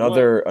Smash. So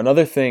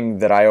another thing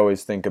that I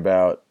always think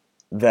about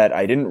that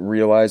I didn't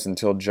realize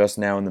until just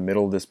now in the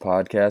middle of this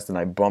podcast, and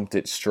I bumped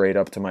it straight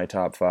up to my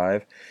top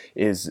 5,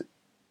 is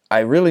I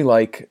really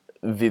like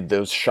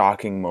those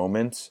shocking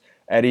moments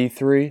at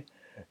E3.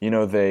 You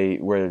know,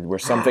 where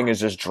something is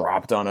just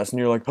dropped on us, and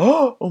you're like,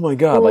 oh my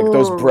god, like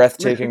those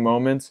breathtaking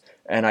moments.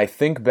 And I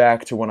think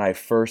back to when I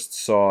first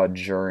saw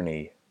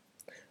Journey,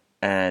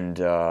 and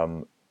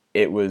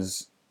it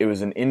was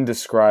an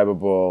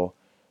indescribable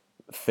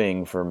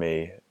thing for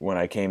me when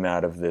I came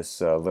out of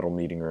this little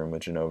meeting room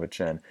with Genova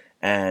Chen.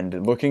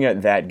 And looking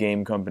at that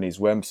game company's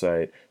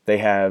website, they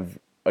have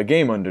a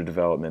game under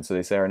development. So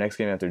they say our next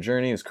game after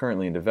Journey is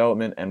currently in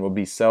development and will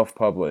be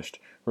self-published.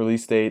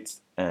 Release date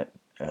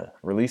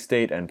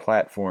and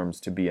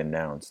platforms to be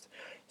announced.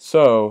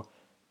 So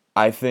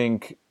I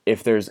think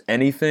if there's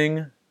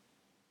anything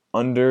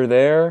under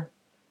there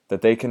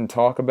that they can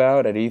talk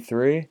about at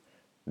E3,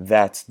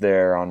 that's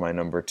there on my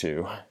number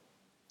 2.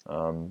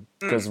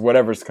 Because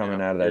whatever's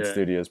coming out of that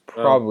studio is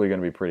probably going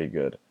to be pretty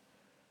good.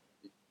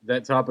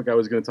 That topic I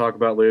was going to talk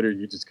about later,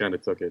 you just kind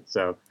of took it.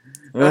 So,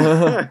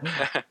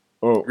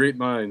 great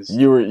minds.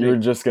 You were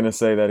just going to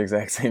say that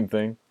exact same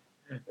thing?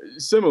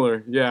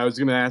 Similar. Yeah, I was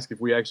going to ask if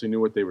we actually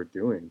knew what they were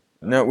doing.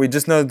 No, we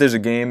just know that there's a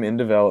game in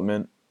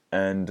development,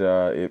 and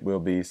it will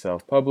be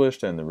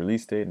self-published, and the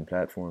release date and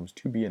platforms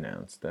to be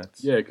announced.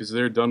 Yeah, because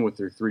they're done with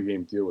their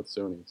 3-game deal with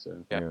Sony.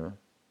 So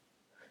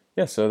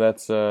yeah. So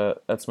that's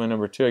my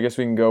number 2. I guess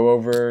we can go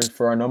over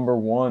for our number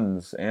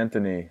 1s.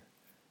 Anthony,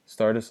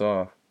 start us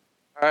off.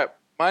 All right.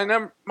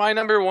 My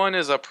number 1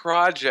 is a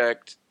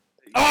project.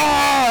 You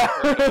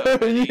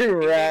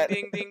rat!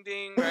 Ding, ding, ding,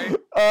 ding, right?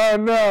 Oh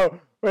no!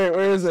 Wait,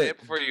 where is Say it? it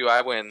before you.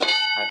 I win.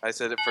 I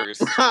said it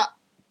first.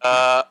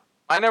 My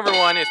number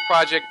 1 is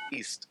Project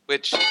Beast,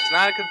 which is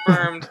not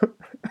confirmed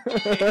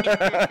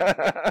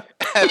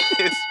at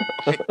this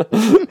point.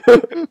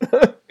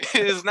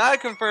 It is not a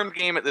confirmed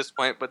game at this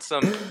point, but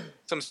some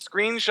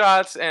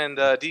screenshots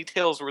and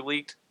details were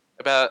leaked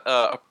about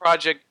a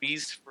Project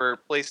Beast for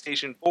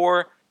PlayStation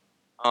 4.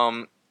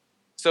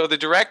 So the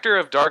director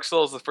of Dark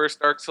Souls, the first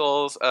Dark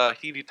Souls,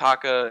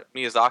 Hidetaka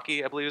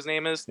Miyazaki, I believe his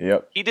name is.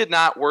 Yep. He did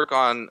not work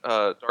on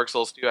Dark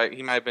Souls 2.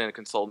 He might have been a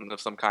consultant of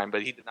some kind,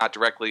 but he did not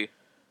directly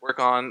work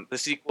on the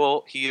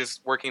sequel. He is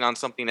working on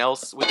something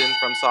else within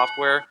From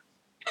Software.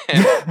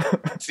 And,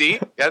 see?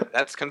 Yeah,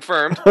 that's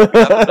confirmed. Got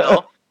the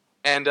bill.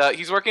 And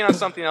he's working on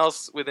something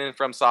else within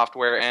From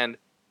Software, and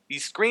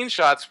these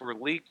screenshots were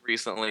leaked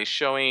recently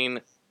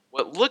showing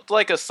what looked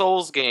like a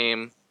Souls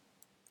game,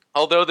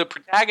 although the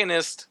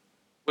protagonist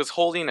was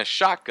holding a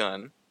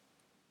shotgun.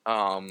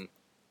 So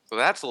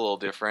that's a little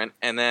different.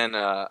 And then,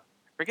 I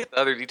forget the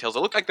other details. It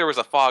looked like there was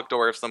a fog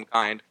door of some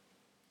kind.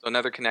 So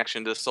another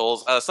connection to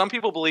Souls. Some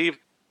people believe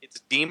it's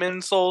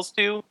Demon Souls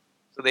 2.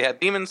 So they had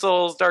Demon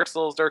Souls, Dark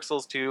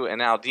Souls 2, and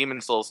now Demon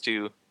Souls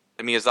 2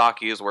 that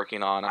Miyazaki is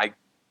working on.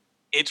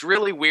 It's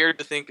really weird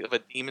to think of a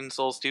Demon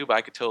Souls 2, but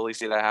I could totally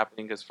see that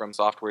happening because From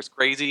Software is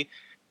crazy.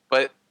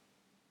 But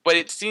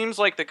it seems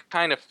like the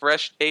kind of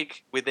fresh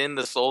take within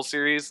the Souls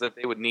series that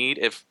they would need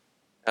if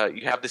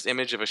you have this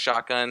image of a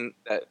shotgun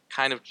that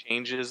kind of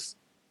changes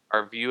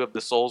our view of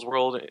the Souls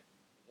world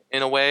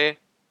in a way.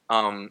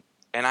 And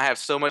I have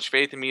so much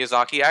faith in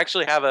Miyazaki. I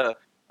actually have a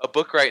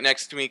book right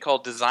next to me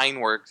called Design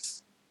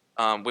Works,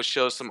 which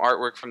shows some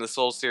artwork from the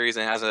Souls series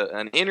and has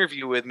an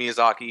interview with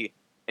Miyazaki.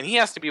 And he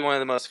has to be one of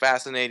the most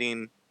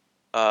fascinating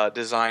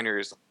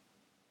designers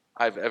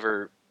I've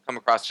ever come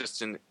across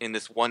just in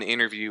this one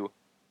interview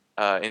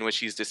in which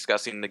he's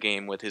discussing the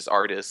game with his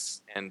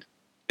artists. And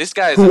this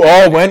guy is who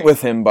all went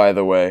with him, by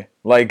the way.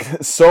 Like,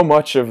 so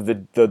much of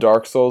the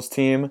Dark Souls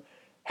team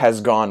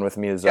has gone with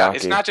Miyazaki. Yeah,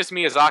 it's not just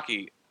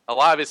Miyazaki. A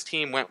lot of his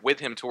team went with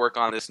him to work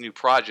on this new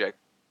project,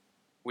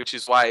 which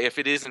is why, if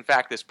it is in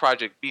fact this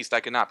Project Beast, I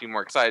could not be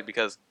more excited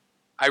because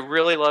I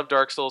really love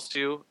Dark Souls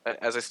 2.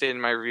 As I stated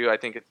in my review, I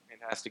think it's a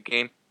fantastic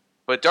game.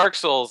 But Dark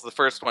Souls, the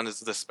first one, is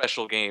the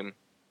special game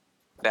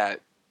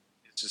that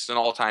is just an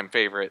all-time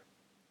favorite.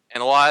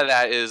 And a lot of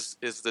that is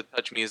the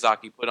touch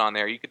Miyazaki put on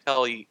there. You could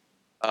tell he,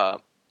 I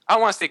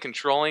don't want to say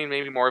controlling,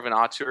 maybe more of an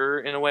auteur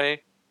in a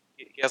way.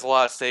 He has a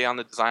lot of say on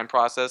the design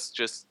process,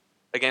 just,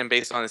 again,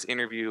 based on this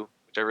interview,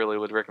 which I really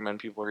would recommend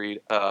people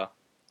read.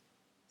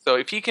 So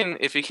if he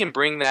can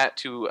bring that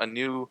to a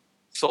new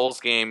Souls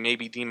game,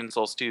 maybe Demon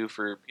Souls 2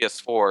 for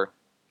PS4.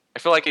 I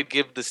feel like it'd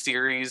give the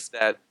series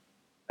that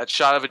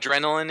shot of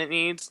adrenaline it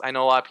needs. I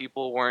know a lot of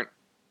people weren't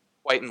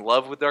quite in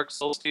love with Dark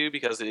Souls 2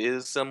 because it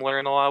is similar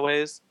in a lot of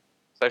ways.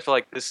 So I feel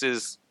like this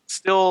is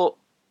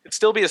it'd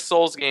still be a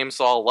Souls game,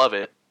 so I'll love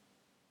it,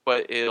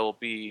 but it'll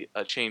be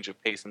a change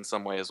of pace in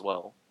some way as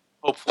well.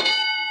 Hopefully.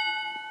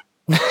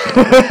 There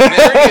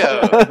you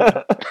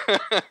go.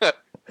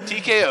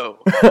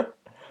 TKO.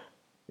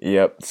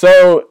 Yep.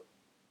 So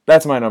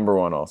that's my number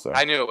one also.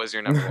 I knew it was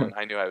your number one.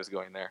 I knew I was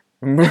going there.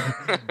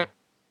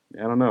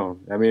 I don't know.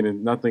 I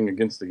mean, nothing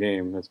against the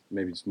game. That's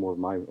maybe just more of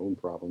my own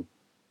problem.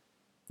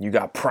 You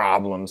got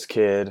problems,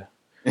 kid.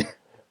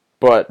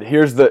 But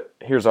here's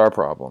our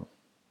problem.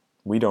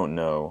 We don't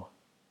know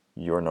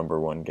your number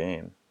one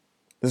game.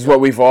 This is what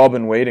we've all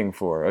been waiting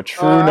for. A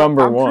true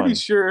number one. I'm pretty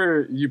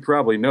sure you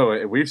probably know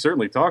it. We've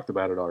certainly talked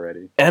about it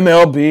already.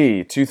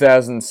 MLB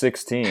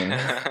 2016.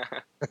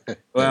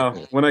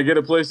 Well, when I get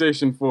a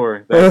PlayStation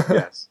 4, that's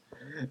yes.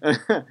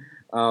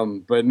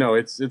 But no,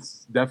 it's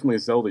definitely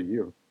Zelda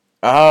U.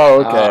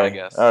 Oh, okay. I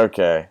guess.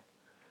 Okay.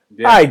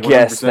 Yeah, I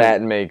guess 100%.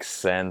 that makes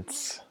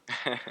sense.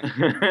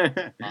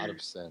 A lot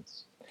of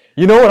sense.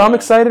 You know what I'm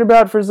excited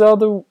about for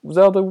Zelda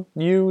Wii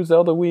U?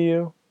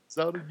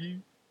 Zelda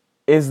U.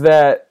 Is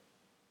that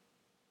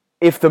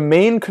if the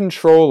main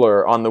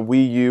controller on the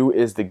Wii U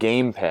is the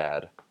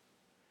gamepad,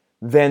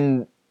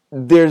 then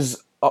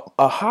there's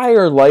a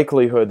higher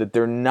likelihood that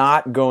they're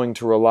not going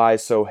to rely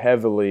so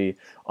heavily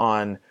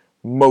on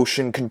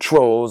motion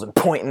controls and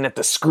pointing at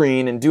the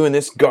screen and doing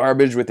this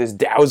garbage with this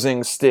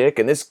dowsing stick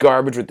and this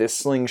garbage with this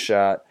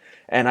slingshot,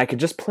 and I could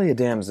just play a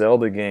damn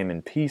Zelda game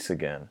in peace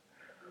again.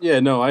 Yeah,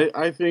 no,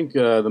 I think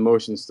the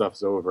motion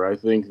stuff's over. I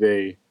think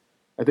they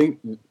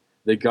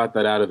got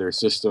that out of their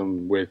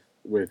system with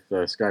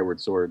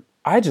Skyward Sword.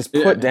 I just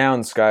put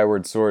down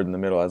Skyward Sword in the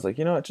middle. I was like,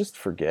 you know what, just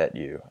forget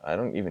you. I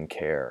don't even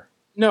care.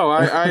 No,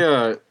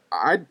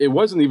 it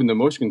wasn't even the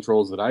motion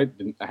controls that I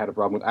had a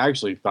problem with. I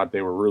actually thought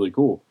they were really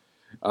cool.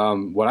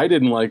 What I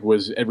didn't like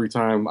was every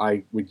time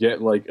I would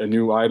get like a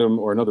new item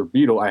or another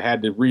beetle, I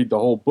had to read the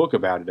whole book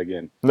about it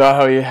again.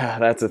 Oh yeah,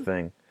 that's a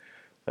thing.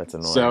 That's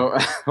annoying. So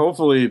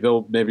hopefully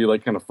they'll maybe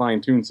like kind of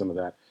fine tune some of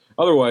that.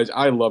 Otherwise,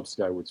 I loved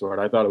Skyward Sword.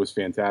 I thought it was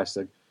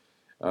fantastic.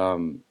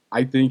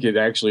 I think it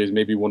actually is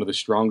maybe one of the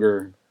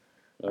stronger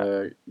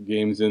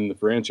games in the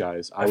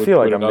franchise. I feel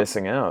like I'm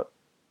missing out.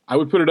 I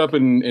would put it up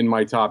in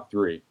my top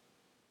 3.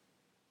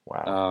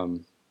 Wow.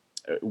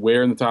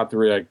 Where in the top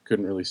 3, I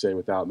couldn't really say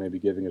without maybe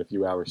giving it a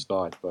few hours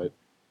thought, but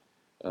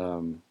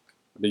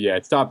yeah,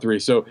 it's top 3.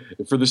 So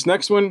for this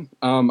next one,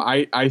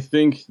 I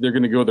think they're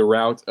going to go the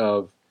route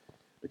of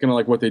kind of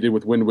like what they did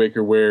with Wind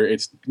Waker, where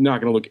it's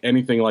not going to look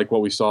anything like what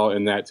we saw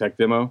in that tech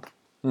demo.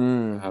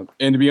 And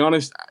to be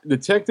honest, the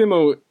tech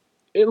demo,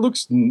 it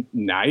looks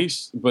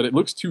nice, but it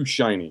looks too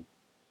shiny.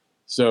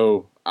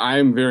 So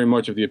I'm very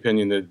much of the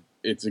opinion that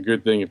it's a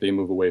good thing if they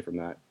move away from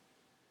that.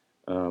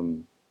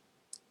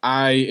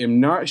 I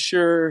am not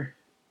sure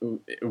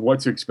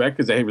what to expect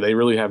because they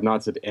really have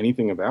not said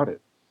anything about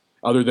it,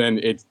 other than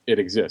it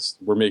exists.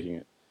 We're making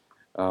it.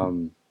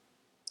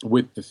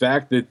 With the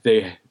fact that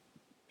they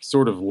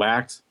sort of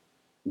lacked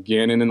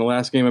Ganon in the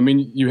last game. I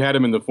mean, you had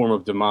him in the form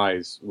of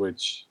Demise,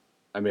 which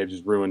I may have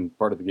just ruined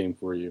part of the game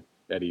for you,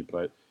 Eddie.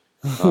 But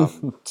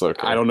it's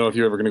okay. I don't know if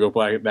you're ever going to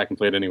go back and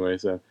play it anyway.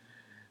 So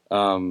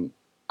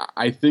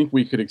I think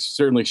we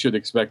certainly should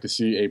expect to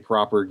see a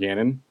proper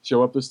Ganon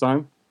show up this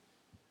time.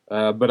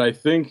 But I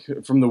think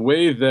from the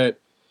way that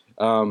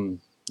AG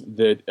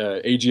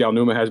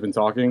Aonuma has been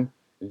talking,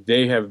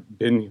 they have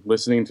been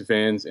listening to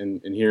fans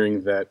and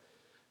hearing that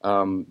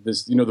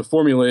this, the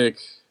formulaic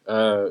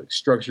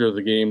structure of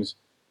the games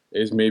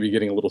is maybe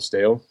getting a little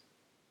stale.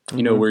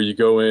 Where you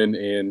go in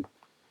and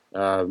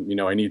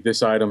I need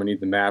this item, I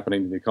need the map, and I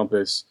need the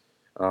compass,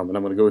 and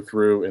I'm going to go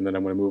through, and then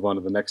I'm going to move on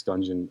to the next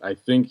dungeon. I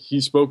think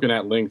he's spoken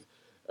at length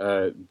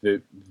that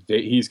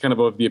he's kind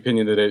of the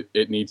opinion that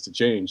it needs to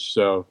change.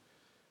 So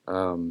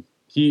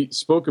he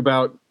spoke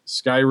about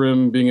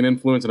Skyrim being an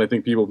influence, and I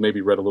think people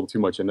maybe read a little too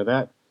much into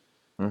that.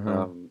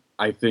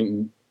 I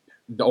think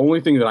the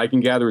only thing that I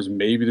can gather is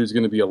maybe there's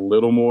going to be a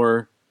little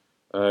more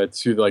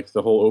to like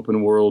the whole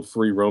open world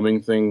free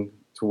roaming thing,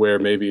 to where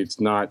maybe it's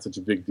not such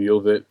a big deal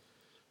that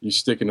you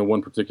stick into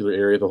one particular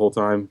area the whole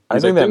time. I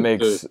think that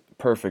makes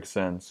perfect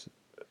sense.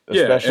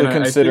 Especially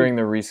considering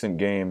the recent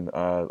game,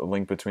 A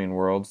Link Between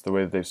Worlds, the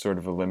way that they've sort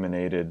of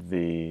eliminated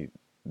the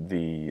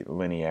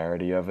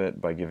linearity of it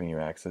by giving you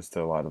access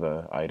to a lot of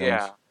the items.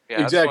 Yeah,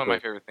 exactly. That's one of my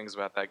favorite things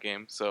about that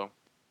game. So,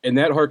 and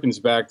that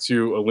harkens back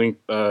to a Link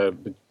to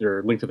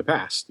the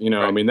Past. Right.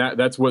 I mean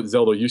that's what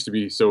Zelda used to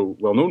be so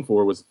well known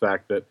for, was the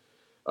fact that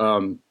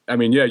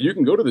you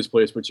can go to this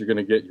place, but you're going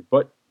to get your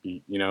butt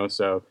beat.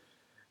 So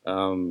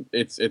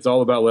it's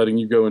all about letting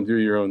you go and do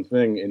your own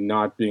thing and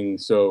not being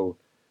so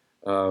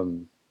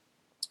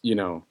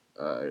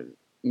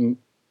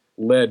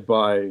led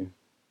by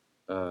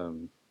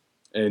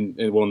and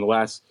well, in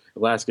the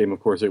last game,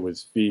 of course, it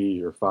was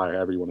Fi or Fire,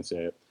 however you want to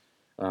say it.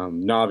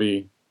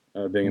 Navi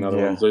being another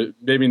one. So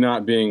maybe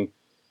not being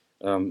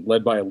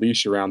led by a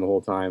leash around the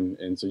whole time,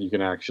 and so you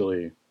can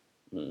actually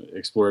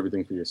explore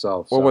everything for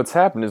yourself. Well, So, what's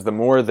happened is the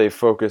more they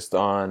focused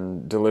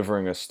on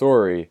delivering a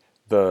story,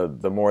 the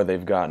more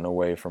they've gotten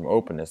away from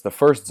openness. The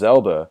first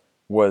Zelda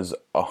was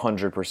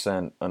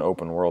 100% an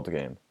open world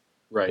game.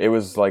 right. It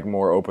was like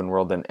more open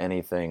world than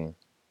anything,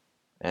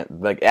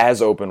 like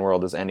as open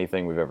world as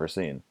anything we've ever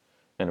seen,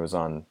 and it was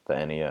on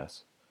the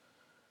NES.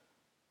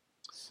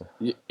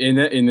 And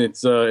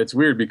it's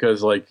weird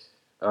because like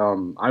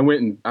I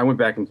went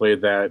back and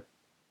played that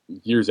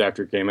years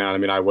after it came out. I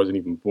mean, I wasn't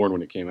even born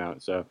when it came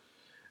out. So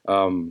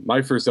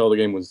my first Zelda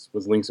game was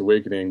Link's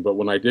Awakening. But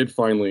when I did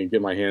finally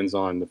get my hands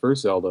on the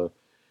first Zelda,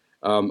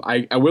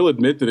 I will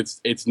admit that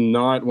it's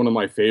not one of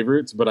my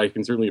favorites, but I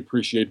can certainly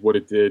appreciate what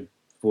it did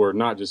for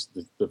not just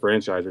the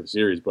franchise or the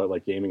series, but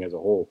like gaming as a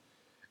whole.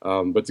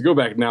 But to go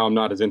back now, I'm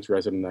not as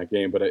interested in that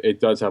game, but it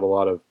does have a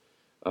lot of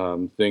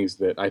things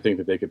that I think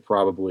that they could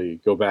probably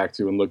go back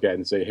to and look at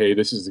and say, hey,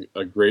 this is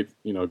a great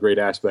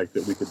aspect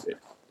that we could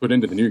put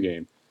into the new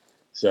game.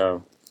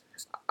 So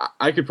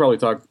I could probably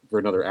talk for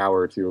another hour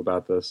or two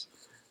about this.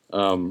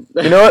 You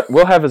know what?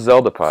 We'll have a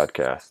Zelda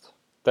podcast.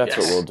 That's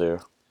Yes. what we'll do.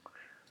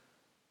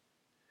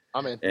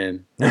 I'm in.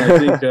 And I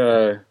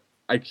think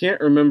I can't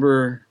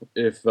remember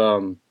if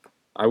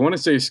I want to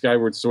say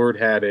Skyward Sword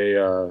had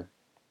a.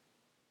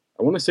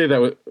 I want to say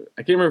that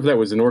I can't remember if that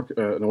was an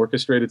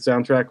orchestrated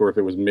soundtrack or if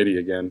it was MIDI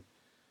again.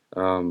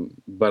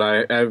 But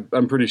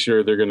I'm pretty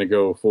sure they're going to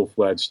go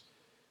full-fledged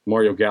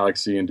Mario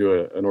Galaxy and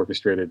do an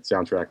orchestrated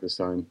soundtrack this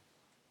time.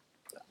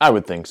 I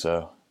would think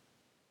so.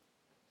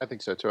 I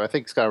think so too. I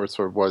think Skyward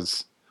Sword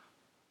was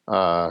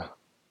half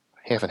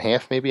and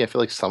half, maybe. I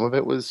feel like some of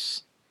it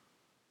was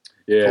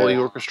fully Yeah,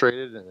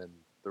 orchestrated, and then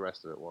the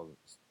rest of it wasn't.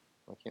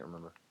 I can't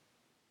remember.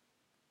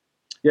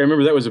 yeah. I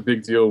remember that was a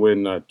big deal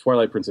when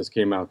Twilight Princess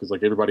came out because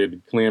like everybody had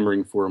been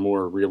clamoring for a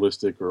more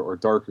realistic or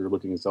darker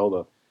looking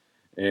Zelda,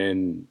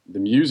 and the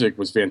music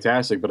was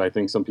fantastic. But I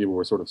think some people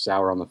were sort of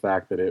sour on the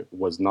fact that it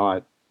was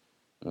not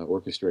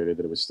orchestrated,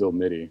 that it was still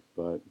MIDI.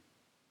 But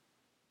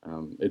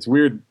it's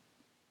weird.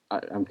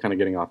 I'm kind of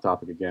getting off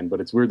topic again,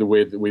 but it's weird the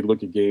way that we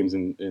look at games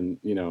in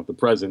the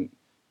present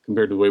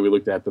compared to the way we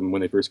looked at them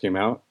when they first came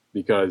out.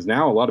 Because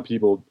now a lot of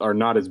people are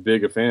not as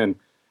big a fan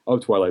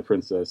of Twilight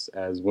Princess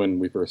as when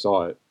we first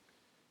saw it.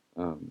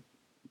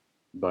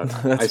 But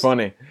That's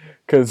funny,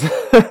 because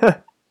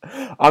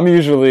I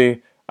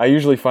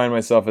usually find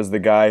myself as the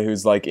guy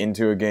who's like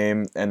into a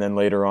game, and then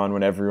later on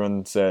when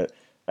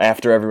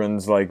after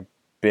everyone's like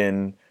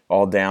been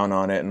all down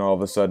on it, and all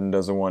of a sudden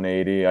does a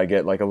 180, I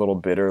get like a little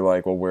bitter,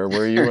 like, well, where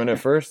were you when it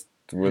first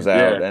was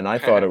out? Yeah. And I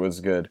thought it was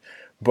good.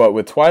 But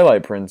with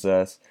Twilight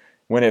Princess,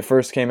 when it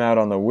first came out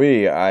on the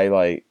Wii,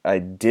 I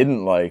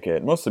didn't like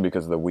it, mostly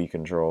because of the Wii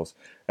controls.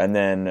 And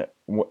then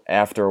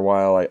after a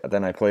while, I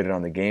played it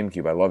on the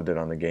GameCube. I loved it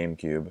on the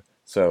GameCube.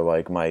 So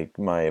like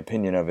my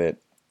opinion of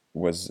it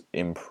was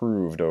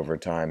improved over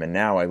time. And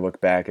now I look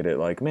back at it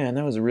like, man,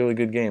 that was a really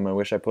good game. I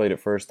wish I played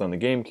it first on the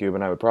GameCube,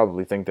 and I would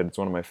probably think that it's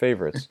one of my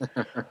favorites.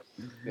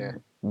 Yeah.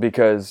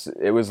 Because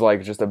it was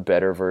like just a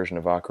better version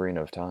of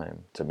Ocarina of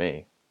Time to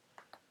me.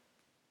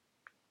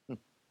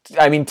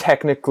 I mean,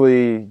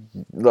 technically,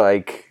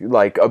 like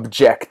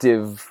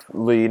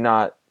objectively,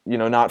 not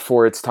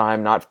for its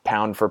time, not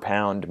pound for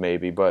pound,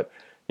 maybe, but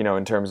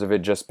in terms of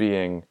it just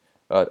being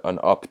an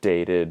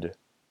updated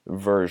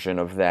version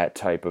of that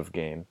type of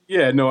game.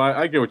 Yeah, no,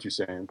 I get what you're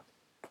saying.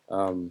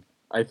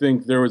 I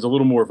think there was a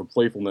little more of a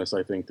playfulness,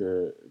 I think,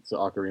 to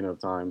Ocarina of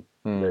Time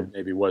that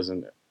maybe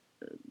wasn't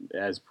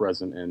as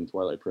present in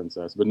Twilight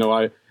Princess. But no,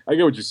 I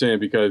get what you're saying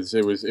because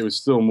it was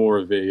still more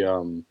of a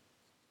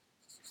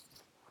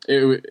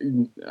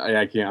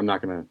I'm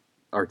not going to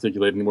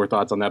articulate any more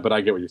thoughts on that, but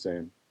I get what you're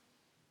saying.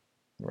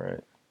 Right.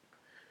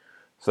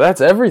 So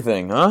that's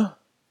everything, huh?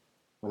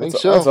 I think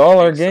That's so. that's all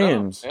our So,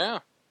 games. yeah.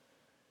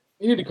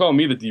 You need to call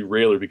me the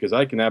derailer because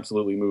I can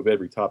absolutely move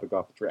every topic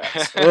off the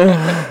tracks.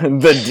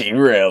 The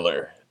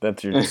derailer.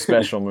 That's your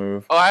special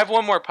move. Oh, I have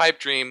one more pipe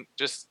dream.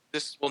 Just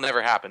this will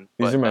never happen.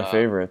 These but, are my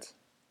favorites.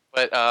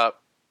 But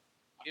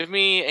give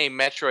me a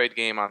Metroid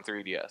game on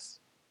 3DS,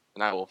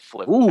 and I will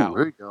flip Ooh, out.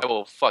 there you go. I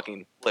will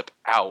fucking flip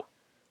out.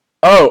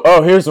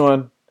 Oh, here's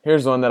one.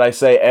 Here's one that I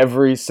say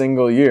every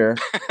single year.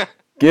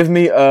 Give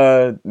me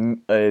a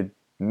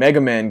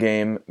Mega Man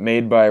game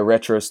made by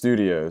Retro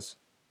Studios.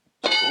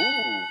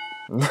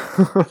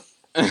 Ooh.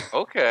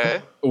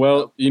 Okay.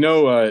 Well,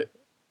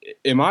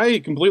 am I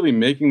completely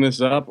making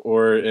this up,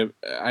 or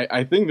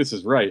I think this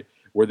is right?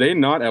 Were they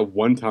not at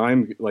one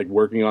time like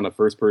working on a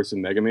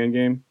first-person Mega Man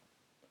game?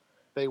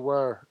 They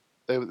were,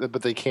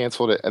 but they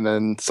canceled it, and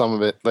then some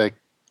of it like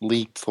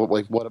leaked,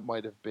 like what it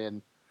might have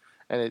been,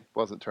 and it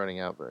wasn't turning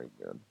out very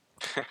good.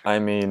 I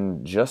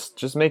mean,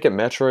 just make it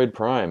Metroid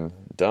Prime.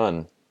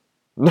 Done.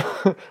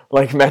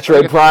 Like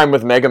Metroid Prime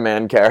with Mega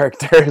Man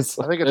characters.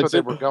 I think it's what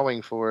they were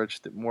going for. It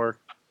just didn't work.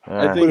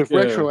 I Ah. think But if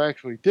Retro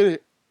actually did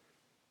it,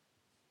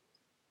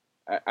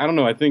 I don't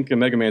know. I think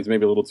Mega Man's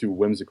maybe a little too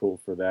whimsical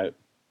for that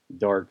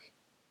dark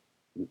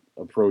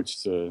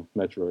approach to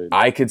Metroid.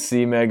 I could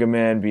see Mega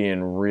Man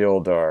being real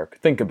dark.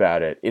 Think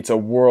about it. It's a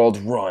world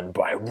run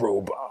by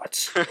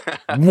robots.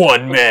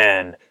 One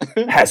man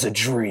has a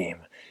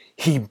dream.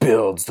 He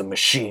builds the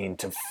machine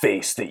to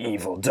face the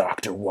evil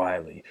Dr.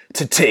 Wily,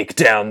 to take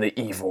down the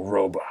evil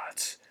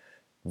robots.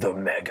 The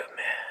Mega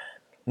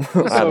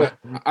Man. So,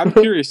 I'm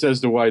curious as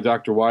to why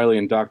Dr. Wily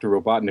and Dr.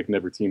 Robotnik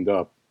never teamed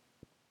up.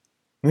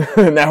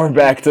 Now we're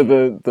back to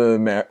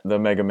the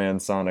Mega Man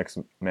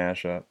Sonics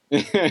mashup.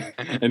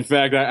 In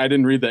fact, I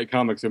didn't read that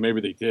comic, so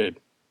maybe they did.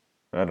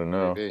 I don't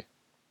know. Maybe.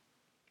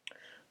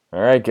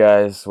 All right,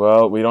 guys.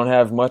 Well, we don't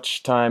have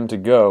much time to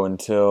go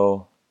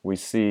until we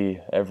see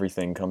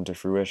everything come to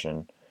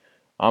fruition.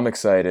 I'm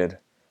excited,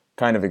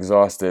 kind of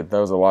exhausted. That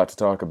was a lot to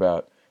talk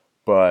about,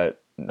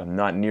 but I'm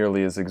not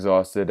nearly as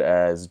exhausted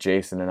as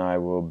Jason and I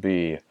will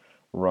be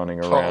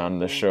running around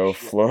the show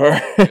floor.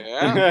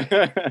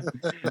 Yeah.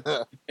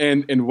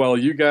 And while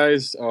you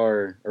guys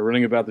are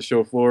running about the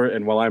show floor,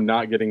 and while I'm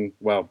not getting,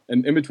 well,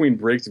 and in between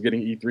breaks of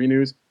getting E3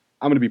 news,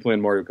 I'm going to be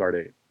playing Mario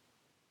Kart 8.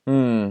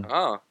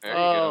 Oh, there you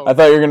go. I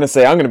thought you were going to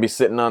say I'm going to be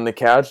sitting on the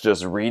couch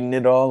just reading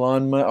it all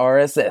on my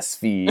RSS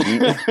feed,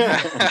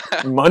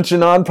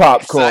 munching on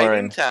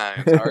popcorn. Exciting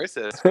times,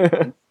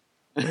 RSS.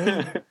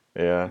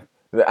 Yeah.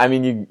 I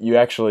mean, you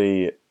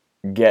actually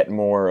get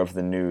more of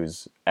the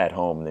news at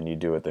home than you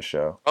do at the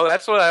show. Oh,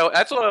 that's what I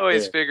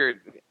always Yeah. figured.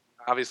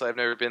 Obviously, I've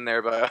never been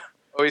there, but I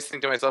always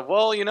think to myself,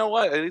 well, you know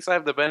what? At least I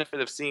have the benefit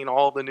of seeing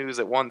all the news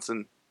at once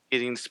and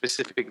getting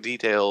specific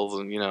details,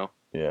 and Yeah.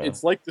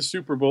 It's like the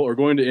Super Bowl or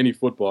going to any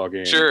football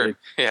game. Sure,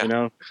 yeah. You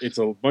know, it's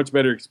a much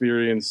better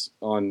experience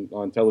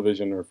on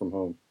television or from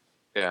home.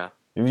 Yeah.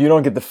 You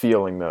don't get the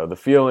feeling, though. The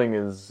feeling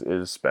is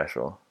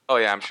special. Oh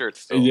yeah, I'm sure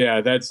it's still.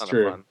 Yeah, that's ton of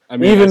true. fun. I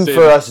mean, I Even say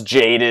for that- us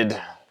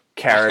jaded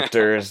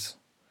characters.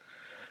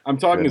 I'm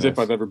talking as if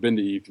Goodness. I've ever been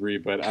to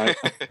E3, but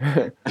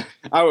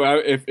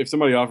if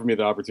somebody offered me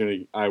the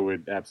opportunity, I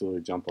would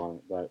absolutely jump on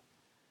it. But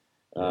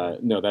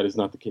no, that is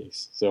not the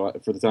case. So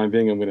for the time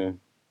being, I'm gonna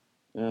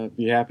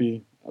be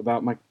happy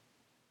about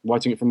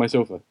watching it from my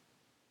sofa.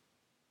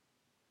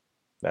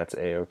 That's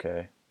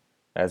A-okay.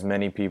 As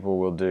many people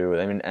will do.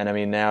 I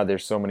mean, now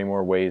there's so many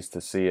more ways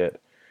to see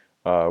it.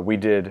 We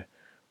did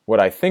what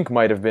I think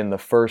might have been the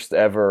first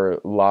ever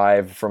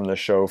live from the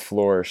show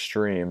floor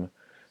stream.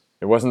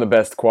 It wasn't the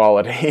best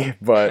quality,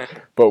 but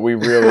we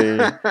really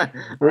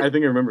I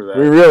think I remember that.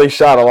 we really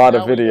shot a lot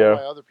Now of we know video.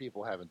 why other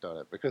people haven't done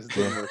it because it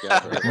didn't work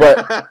out. Very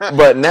well.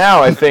 But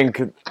now I think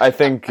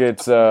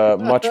it's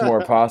much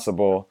more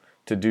possible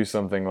to do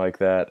something like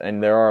that,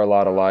 and there are a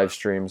lot of live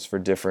streams for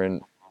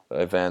different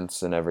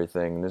events and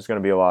everything. There's going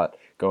to be a lot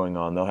going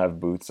on. They'll have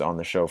booths on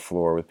the show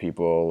floor with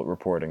people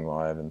reporting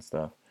live and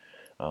stuff.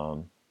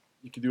 You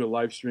could do a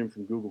live stream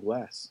from Google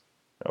Glass.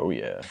 Oh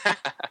yeah.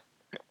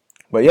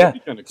 But yeah, That'd be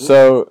kinda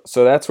cool.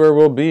 so that's where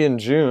we'll be in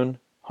June,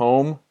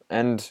 home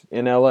and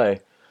in LA.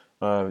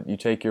 You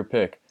take your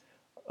pick.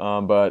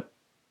 But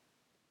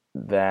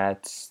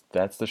that's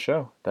the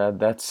show.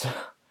 That's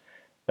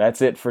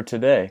it for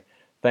today.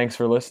 Thanks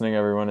for listening,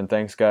 everyone, and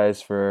thanks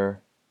guys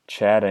for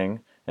chatting,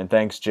 and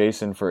thanks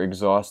Jason for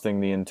exhausting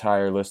the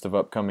entire list of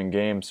upcoming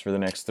games for the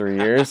next 3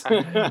 years.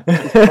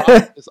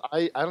 I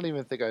don't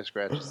even think I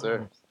scratched the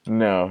surface.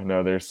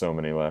 No, there's so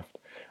many left.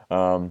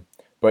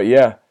 But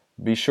yeah,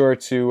 be sure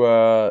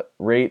to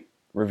rate,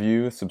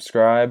 review,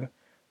 subscribe,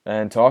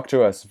 and talk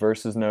to us,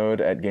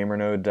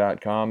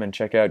 versusnode@gamernode.com, and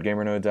check out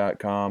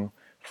gamernode.com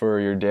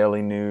for your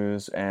daily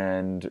news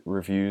and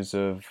reviews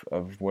of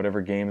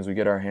whatever games we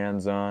get our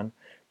hands on.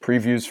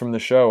 Previews from the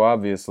show,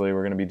 obviously,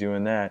 we're going to be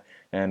doing that,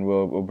 and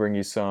we'll bring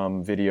you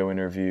some video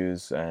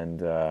interviews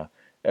and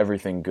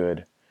everything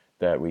good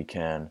that we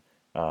can.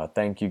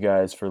 Thank you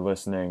guys for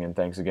listening, and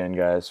thanks again,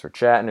 guys, for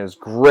chatting. It was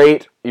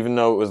great, even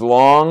though it was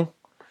long.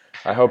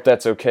 I hope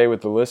that's okay with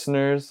the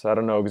listeners. I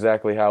don't know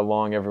exactly how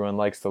long everyone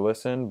likes to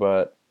listen,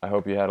 but I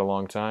hope you had a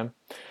long time.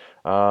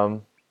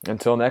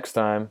 Until next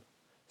time,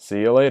 see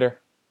you later.